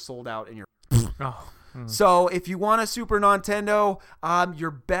all of them are sold out in your Oh. So if you want a Super Nintendo,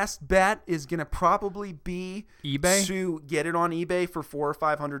 your best bet is going to probably be eBay? to get it on eBay for $400 or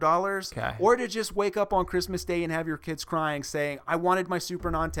 $500, Okay. or to just wake up on Christmas Day and have your kids crying saying, I wanted my Super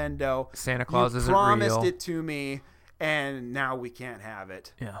Nintendo. Santa Claus isn't promised real. it to me, and now we can't have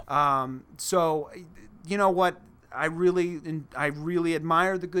it. Yeah. So you know what? I really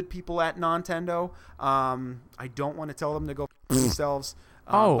admire the good people at Nintendo. I don't want to tell them to go themselves.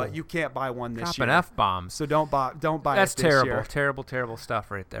 But you can't buy one this year. Dropping F-bombs. So don't buy That's it this terrible. year. Terrible stuff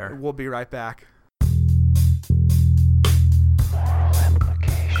right there. We'll be right back.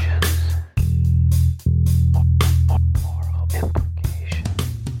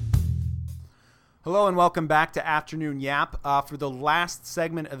 Hello and welcome back to Afternoon Yap. For the last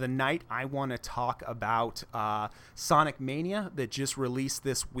segment of the night, I want to talk about Sonic Mania that just released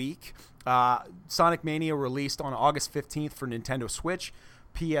this week. Sonic Mania released on August 15th for Nintendo Switch,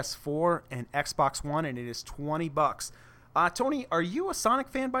 PS4, and Xbox One, and it is $20. Tony, are you a Sonic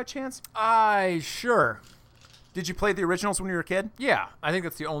fan by chance? Sure. Did you play the originals when you were a kid? Yeah. I think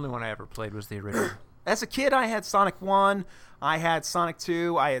that's the only one I ever played was the original. As a kid, I had Sonic 1, I had Sonic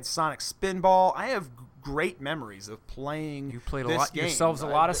 2, I had Sonic Spinball. I have great memories of playing You played this a lot game. yourselves a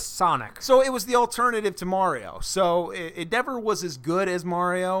lot of Sonic. So it was the alternative to Mario. So it never was as good as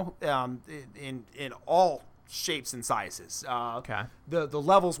Mario in all shapes and sizes. Okay. The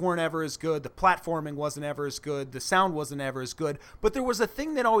levels weren't ever as good. The platforming wasn't ever as good. The sound wasn't ever as good. But there was a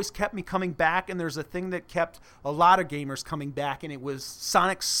thing that always kept me coming back, and there's a thing that kept a lot of gamers coming back, and it was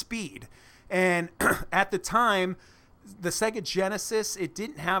Sonic's speed. And at the time, the Sega Genesis, it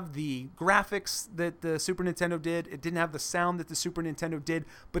didn't have the graphics that the Super Nintendo did. It didn't have the sound that the Super Nintendo did,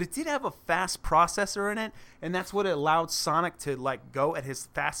 but it did have a fast processor in it, and that's what allowed Sonic to like go at his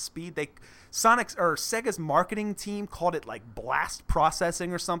fast speed. Sega's marketing team called it like blast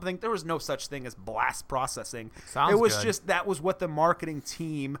processing or something. There was no such thing as blast processing. Sounds it was good. just that was what the marketing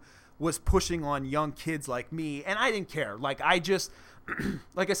team was pushing on young kids like me, and I didn't care. Like I just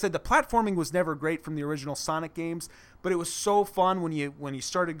like I said, the platforming was never great from the original Sonic games, but it was so fun when you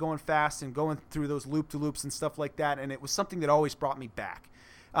started going fast and going through those loop-to-loops and stuff like that, and it was something that always brought me back.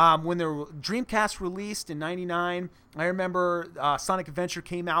 When the Dreamcast released in '99, I remember Sonic Adventure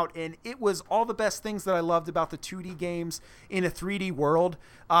came out, and it was all the best things that I loved about the 2D games in a 3D world.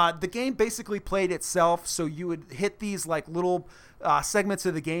 The game basically played itself, so you would hit these like little segments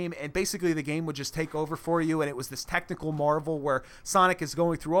of the game, and basically the game would just take over for you, and it was this technical marvel where Sonic is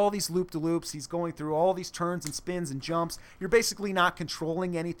going through all these loop-de-loops, he's going through all these turns and spins and jumps. You're basically not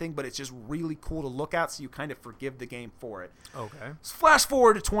controlling anything, but it's just really cool to look at, so you kind of forgive the game for it. Okay. So flash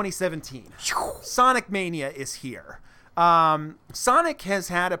forward to 2017. Sonic Mania is here. Sonic has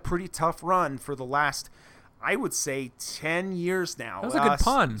had a pretty tough run for the last, I would say, 10 years now. That was a good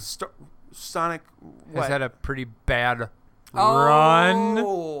pun. Sonic has had a pretty bad run.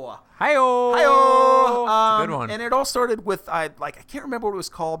 Hi-oh. Hi-oh. It's a good one. And it all started with, I can't remember what it was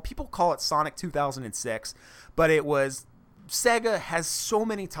called. People call it Sonic 2006, but it was, Sega has so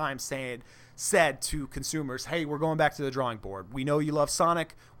many times said to consumers, hey, we're going back to the drawing board. We know you love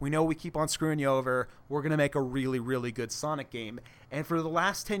Sonic. We know we keep on screwing you over. We're going to make a really, really good Sonic game. And for the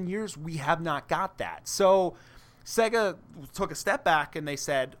last 10 years, we have not got that. So Sega took a step back and they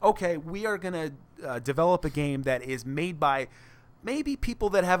said, okay, we are going to develop a game that is made by maybe people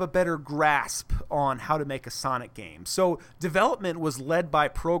that have a better grasp on how to make a Sonic game. So development was led by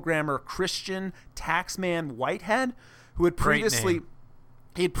programmer Christian Taxman Whitehead, who had previously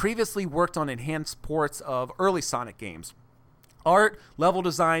worked on enhanced ports of early Sonic games. Art, level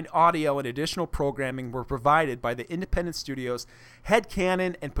design, audio, and additional programming were provided by the independent studios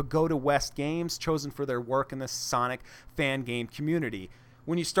Headcanon and Pagoda West Games, chosen for their work in the Sonic fan game community.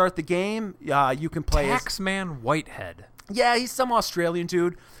 When you start the game, you can play Taxman Whitehead. Yeah, he's some Australian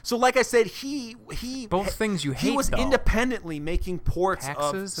dude. So like I said, he both things you hate. He was though. independently making ports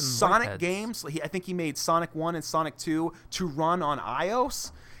of Sonic Whiteheads. games. I think he made Sonic 1 and Sonic 2 to run on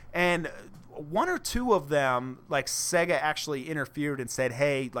iOS, and one or two of them, like Sega actually interfered and said,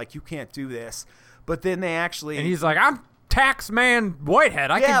 hey, like you can't do this. But then they actually... And he's like, I'm Taxman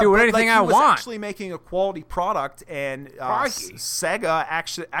Whitehead. I can do anything I want. He was actually making a quality product, and Sega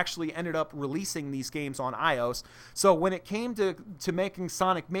actually ended up releasing these games on iOS. So when it came to making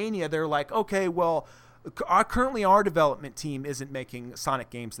Sonic Mania, they're like, okay, well, currently our development team isn't making Sonic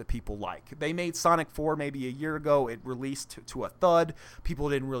games that people like. They made Sonic 4 maybe a year ago. It released to a thud. People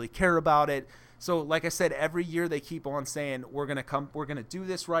didn't really care about it. So like I said, every year they keep on saying, we're going to do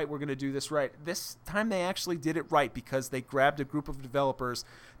this right, we're going to do this right. This time they actually did it right because they grabbed a group of developers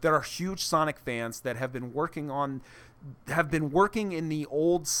that are huge Sonic fans that have been working in the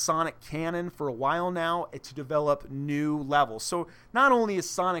old Sonic canon for a while now to develop new levels. So not only is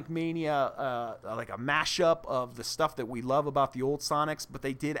Sonic Mania like a mashup of the stuff that we love about the old Sonics, but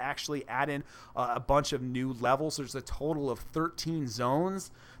they did actually add in a bunch of new levels. There's a total of 13 zones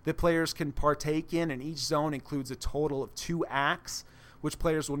that players can partake in, and each zone includes a total of 2 acts, which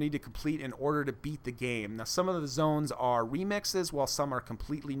players will need to complete in order to beat the game. Now, some of the zones are remixes, while some are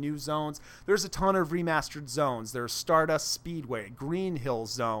completely new zones. There's a ton of remastered zones. There's Stardust Speedway, Green Hill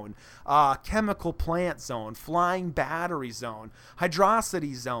Zone, Chemical Plant Zone, Flying Battery Zone,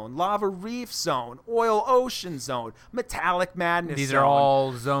 Hydrocity Zone, Lava Reef Zone, Oil Ocean Zone, Metallic Madness Zone. These are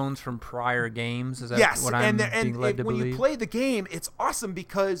all zones from prior games? Is that what I'm being led to believe? When you play the game, it's awesome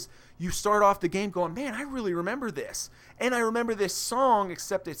because you start off the game going, man, I really remember this. And I remember this song,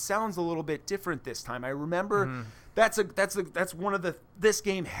 except it sounds a little bit different this time. I remember that's one of this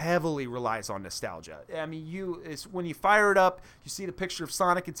game heavily relies on nostalgia. I mean, when you fire it up, you see the picture of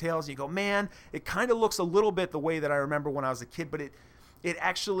Sonic and Tails, and you go, man, it kind of looks a little bit the way that I remember when I was a kid, but it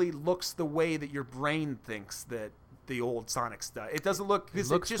actually looks the way that your brain thinks that the old Sonic stuff. It doesn't look,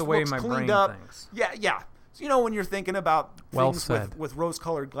 because it just the way looks my cleaned brain up. Thinks. Yeah. So, you know, when you're thinking about things with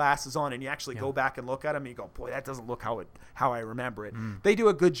rose-colored glasses on, and you actually go back and look at them, and you go, boy, that doesn't look how I remember it. They do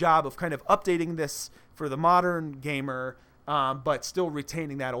a good job of kind of updating this for the modern gamer but still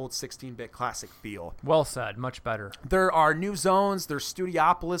retaining that old 16-bit classic feel. Well said. Much better. There are new zones. There's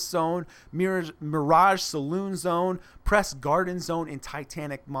Studiopolis Zone, Mirage Saloon Zone, Press Garden Zone, and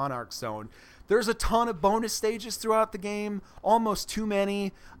Titanic Monarch Zone. There's a ton of bonus stages throughout the game, almost too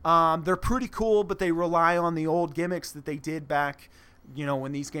many. They're pretty cool, but they rely on the old gimmicks that they did back,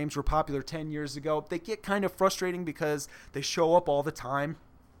 when these games were popular 10 years ago. They get kind of frustrating because they show up all the time,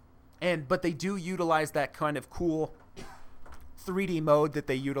 but they do utilize that kind of cool 3D mode that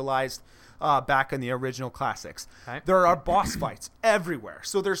they utilized back in the original classics. Okay. There are boss fights everywhere.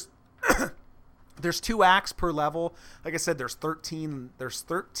 So there's 2 acts per level. Like I said, there's 13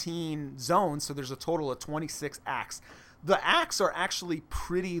 zones, so there's a total of 26 acts. The acts are actually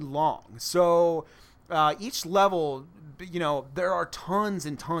pretty long. So each level, there are tons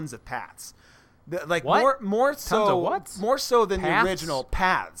and tons of paths. More so than the original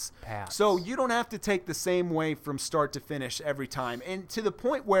paths. So you don't have to take the same way from start to finish every time, and to the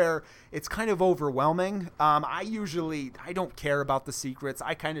point where it's kind of overwhelming. I don't care about the secrets.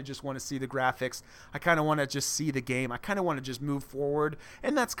 I kind of just want to see the graphics. I kind of want to just see the game. I kind of want to just move forward,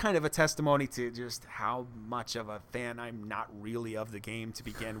 and that's kind of a testimony to just how much of a fan I'm not really of the game to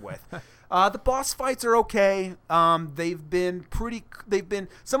begin with. The boss fights are okay. They've been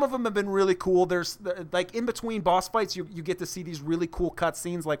some of them have been really cool. There's like in between boss fights, you get to see these really cool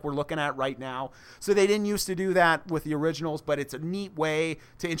cutscenes like we're looking at right now. So they didn't used to do that with the originals, but it's a neat way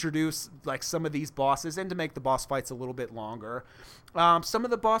to introduce like some of these bosses and to make the boss fights a little bit longer. Some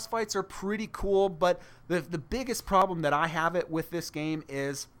of the boss fights are pretty cool, but the biggest problem that I have with this game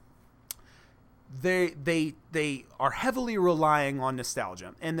is they are heavily relying on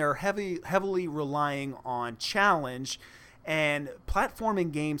nostalgia, and they're heavily relying on challenge. And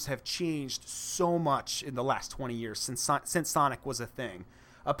platforming games have changed so much in the last 20 years since Sonic was a thing.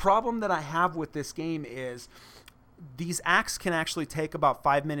 A problem that I have with this game is these acts can actually take about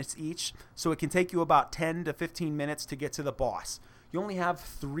 5 minutes each, so it can take you about 10 to 15 minutes to get to the boss. You only have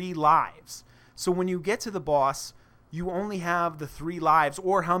 3 lives. So when you get to the boss, you only have the 3 lives,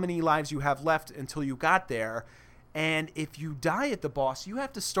 or how many lives you have left until you got there. And if you die at the boss, you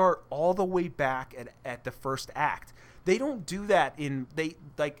have to start all the way back at the first act. They don't do that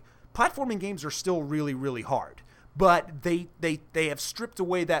platforming games are still really, really hard, but they have stripped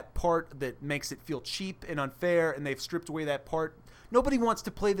away that part that makes it feel cheap and unfair, and they've stripped away that part. Nobody wants to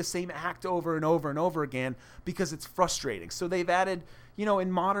play the same act over and over and over again because it's frustrating. So they've added,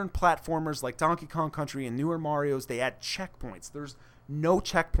 in modern platformers like Donkey Kong Country and newer Marios, they add checkpoints. There's no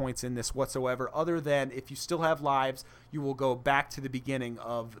checkpoints in this whatsoever, other than if you still have lives, you will go back to the beginning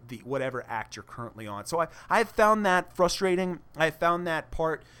of the whatever act you're currently on. So I've found that frustrating. I found that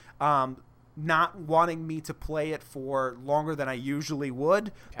part not wanting me to play it for longer than I usually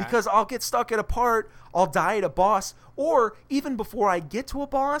would, because I'll get stuck at a part, I'll die at a boss, or even before I get to a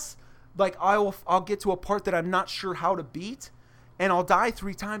boss, like I'll get to a part that I'm not sure how to beat, and I'll die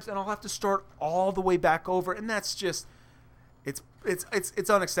 3 times, and I'll have to start all the way back over, and that's just it's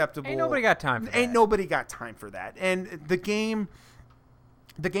unacceptable. Ain't nobody got time for that. Ain't nobody got time for that. And the game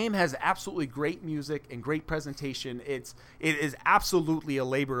has absolutely great music and great presentation. It is absolutely a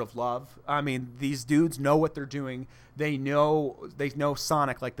labor of love. I mean, these dudes know what they're doing. They know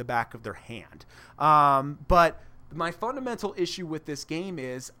Sonic like the back of their hand. But my fundamental issue with this game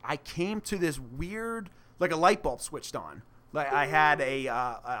is I came to this weird, like a light bulb switched on. Like I had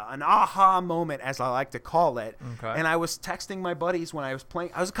an aha moment, as I like to call it, and I was texting my buddies when I was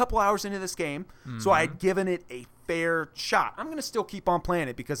playing. I was a couple hours into this game, so I had given it a fair shot. I'm going to still keep on playing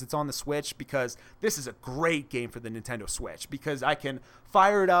it because it's on the Switch, because this is a great game for the Nintendo Switch, because I can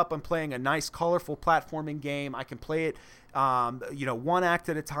fire it up. I'm playing a nice, colorful platforming game. I can play it, one act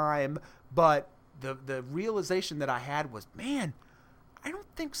at a time, but the realization that I had was, man, I don't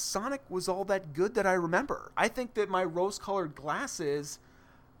think Sonic was all that good that I remember. I think that my rose-colored glasses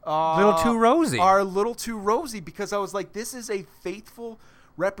are a little too rosy, because I was like, this is a faithful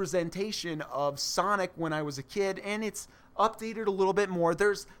representation of Sonic when I was a kid, and it's updated a little bit more.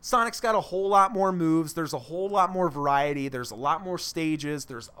 Sonic's got a whole lot more moves. There's a whole lot more variety. There's a lot more stages.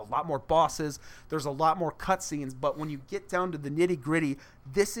 There's a lot more bosses. There's a lot more cutscenes. But when you get down to the nitty-gritty,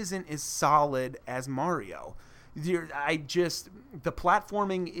 this isn't as solid as Mario. The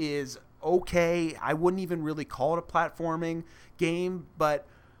platforming is okay. I wouldn't even really call it a platforming game, but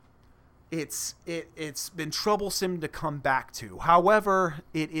it's been troublesome to come back to. However,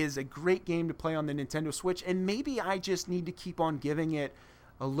 it is a great game to play on the Nintendo Switch, and maybe I just need to keep on giving it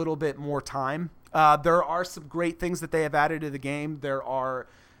a little bit more time. There are some great things that they have added to the game. There are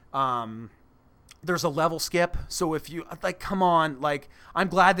there's a level skip. So if you like, come on, like I'm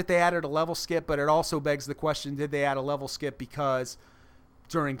glad that they added a level skip, but it also begs the question: did they add a level skip because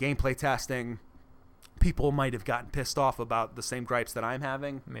during gameplay testing, people might have gotten pissed off about the same gripes that I'm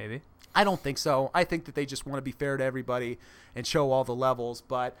having? Maybe. I don't think so. I think that they just want to be fair to everybody and show all the levels.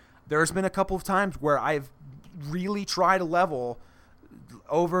 But there's been a couple of times where I've really tried a level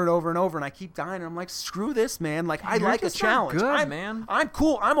over and over and over, and I keep dying. And I'm like, screw this, man. Like, I like a challenge. Man. I'm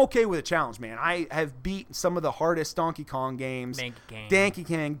cool. I'm okay with a challenge, man. I have beat some of the hardest Donkey Kong games,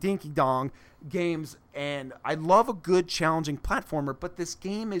 Dinky Dong games, and I love a good challenging platformer. But this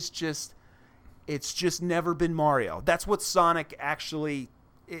game is it's just never been Mario. That's what Sonic actually.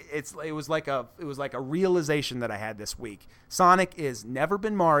 It was like a realization that I had this week. Sonic is never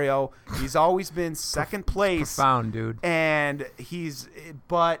been Mario. He's always been second place. Profound, dude. And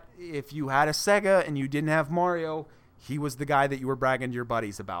but if you had a Sega and you didn't have Mario, he was the guy that you were bragging to your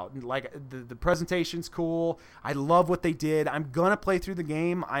buddies about. And like the presentation's cool. I love what they did. I'm gonna play through the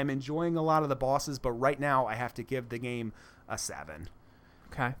game. I'm enjoying a lot of the bosses, but right now I have to give the game a 7.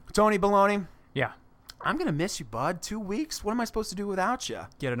 Okay. Tony Baloney. Yeah. I'm going to miss you, bud. 2 weeks? What am I supposed to do without you?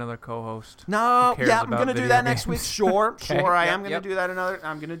 Get another co-host. No, yeah, I'm going to do that next week. Sure, Okay. sure. I Yep, am going to do that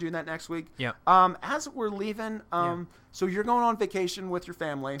I'm going to do that next week. Yeah. As we're leaving, so you're going on vacation with your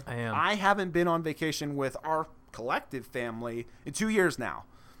family. I am. I haven't been on vacation with our collective family in 2 years now.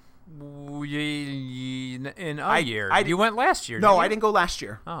 In a year. You went last year, No, didn't you? I didn't go last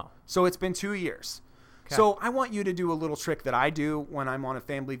year. Oh. So it's been 2 years. Okay. So I want you to do a little trick that I do when I'm on a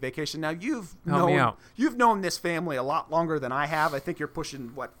family vacation. Now, you've known this family a lot longer than I have. I think you're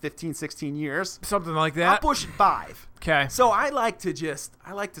pushing, 15, 16 years? Something like that. I'm pushing 5. Okay. So I like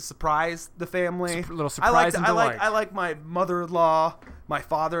to surprise the family. A little surprise and delight. I like my mother-in-law, my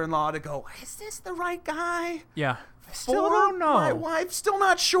father-in-law to go, is this the right guy? Yeah. I still don't know. My wife, still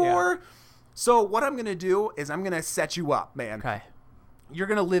not sure. Yeah. So what I'm going to do is I'm going to set you up, man. Okay. You're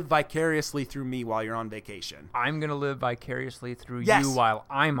going to live vicariously through me while you're on vacation. I'm going to live vicariously through you while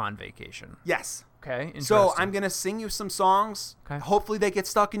I'm on vacation. Yes. Okay. Interesting. So I'm going to sing you some songs. Okay. Hopefully they get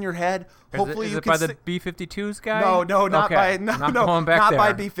stuck in your head. Hopefully is you it can by the B-52s guy? No, not okay. not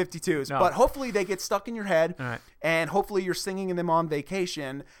by B-52s. No. But hopefully they get stuck in your head. All right. And hopefully you're singing them on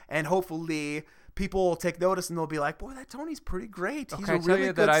vacation. And hopefully people will take notice and they'll be like, boy, that Tony's pretty great. He's a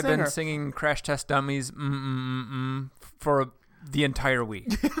really good singer. I've been singing Crash Test Dummies for the entire week.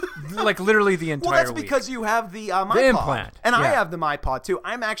 Like literally the entire week. Well, that's because you have the MyPod. The implant. And I have the MyPod too.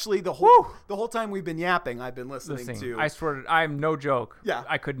 I'm actually the whole time we've been yapping, I've been listening to. I swear, I'm no joke. Yeah.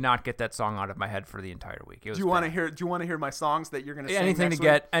 I could not get that song out of my head for the entire week. It was do you want to hear my songs that you're going to sing anything next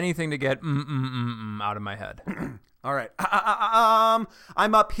to week? anything to get out of my head. All right.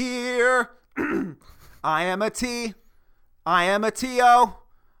 I'm up here. I am a T. I am a T-O.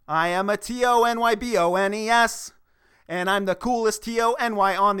 I am a T-O-N-Y-B-O-N-E-S. And I'm the coolest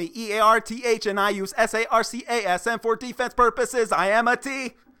T-O-N-Y on the E-A-R-T-H, and I use S-A-R-C-A-S-M for defense purposes. I am a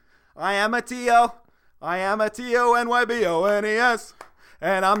T. I am a T-O. I am a T-O-N-Y-B-O-N-E-S.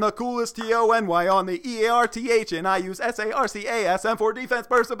 And I'm the coolest T-O-N-Y on the E-A-R-T-H, and I use S-A-R-C-A-S-M for defense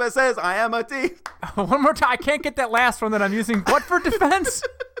purposes. I am a T. One more time. I can't get that last one that I'm using. What for defense?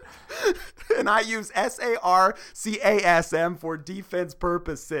 And I use S-A-R-C-A-S-M for defense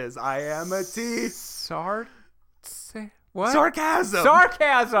purposes. I am a T. What?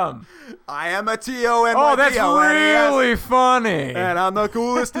 Sarcasm. I am a T-O-N-Y. Oh, that's really funny. And I'm the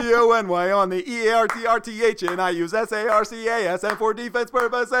coolest T-O-N-Y on the E-A-R-T-R-T-H, and I use S-A-R-C-A-S-M for defense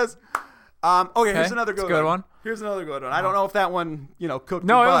purposes. Okay, here's another good one. Here's another good one. I don't know if that one, cooked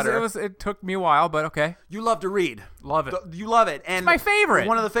the butter. It took me a while, but okay. You love to read. Love it. You love it. And it's my favorite.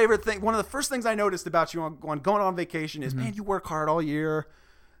 One of the first things I noticed about you on going on vacation is, man, you work hard all year.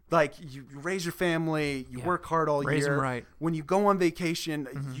 Like, you raise your family, you work hard all year. Raise them right. When you go on vacation,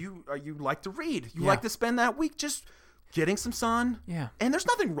 you like to read. You like to spend that week just getting some sun. Yeah. And there's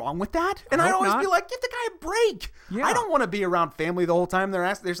nothing wrong with that. And I'd always be like, give the guy a break. Yeah. I don't want to be around family the whole time.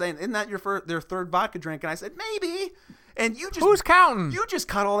 They're saying, isn't that their third vodka drink? And I said, maybe. And you just... Who's counting? You just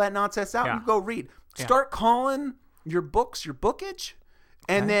cut all that nonsense out and go read. Yeah. Start calling your books your bookage.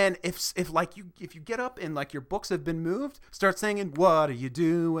 And then if you get up and like your books have been moved, start singing, what are you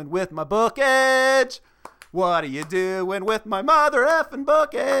doing with my bookage? What are you doing with my mother effing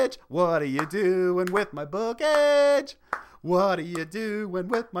bookage? What are you doing with my bookage? What are you doing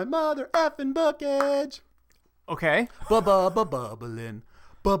with my mother effing bookage? Okay. Ba-ba-ba-bubbling.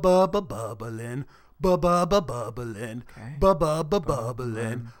 Ba-ba-ba-bubbling. Ba-ba-ba-bubbling.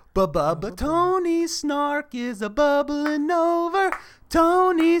 Ba-ba-ba-bubbling. Ba-ba-ba. Tony Snark is a bubbling over.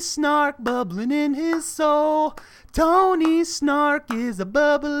 Tony Snark bubbling in his soul. Tony Snark is a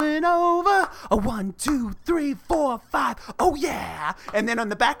bubbling over. A 1, 2, 3, 4, 5. Oh yeah! And then on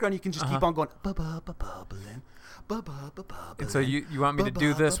the background, you can just keep on going. Ba-ba-ba-bubbling. Ba-ba-ba-bubbling. And so you want me to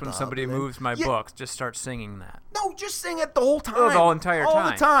do this when somebody moves my books? Just start singing that. No, just sing it the whole time. Oh, the whole entire time.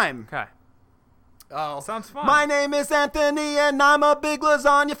 All the time. Okay. Oh, sounds fun. My name is Anthony, and I'm a big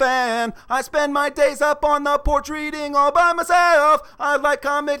lasagna fan. I spend my days up on the porch reading all by myself. I like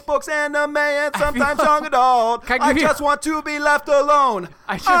comic books, anime, and sometimes young adult. I just want to be left alone.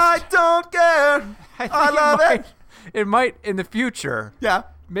 I don't care. I love it. It might in the future. Yeah.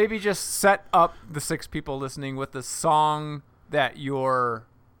 Maybe just set up the 6 people listening with the song that you're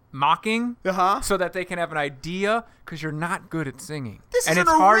mocking, so that they can have an idea, because you're not good at singing. This is an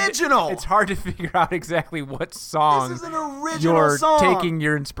original. It's hard to figure out exactly what song this is an original you're taking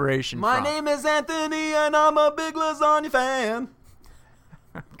your inspiration from. My name is Anthony, and I'm a big lasagna fan.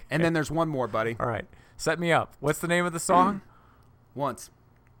 Okay. And then there's one more, buddy. All right. Set me up. What's the name of the song? Once.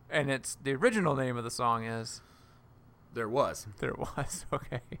 And it's the original name of the song is? There was. There was.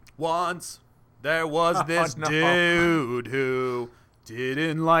 Okay. Once there was this dude who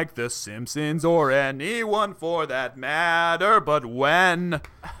didn't like The Simpsons or anyone for that matter, but when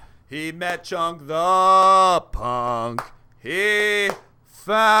he met Chunk the Punk, he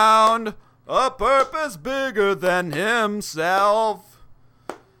found a purpose bigger than himself.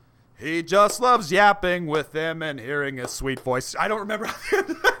 He just loves yapping with him and hearing his sweet voice. I don't remember how the end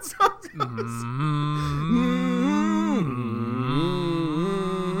of that song goes.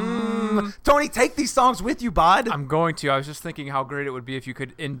 Tony, take these songs with you, bud. I'm going to. I was just thinking how great it would be if you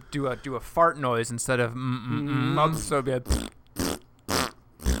could do a fart noise instead of so it'd be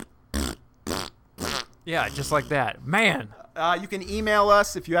yeah, just like that. Man. You can email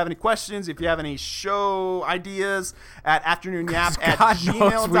us if you have any questions, if you have any show ideas at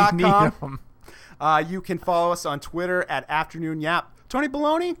afternoonyap@gmail.com. You can follow us on Twitter at afternoonyap. Tony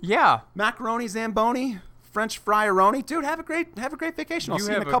Baloney? Yeah. Macaroni Zamboni. French fry-aroni. Dude, have a great vacation. I'll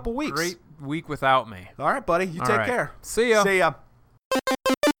see you in a couple weeks. Great week without me. All right, buddy. You take care. See ya. See ya.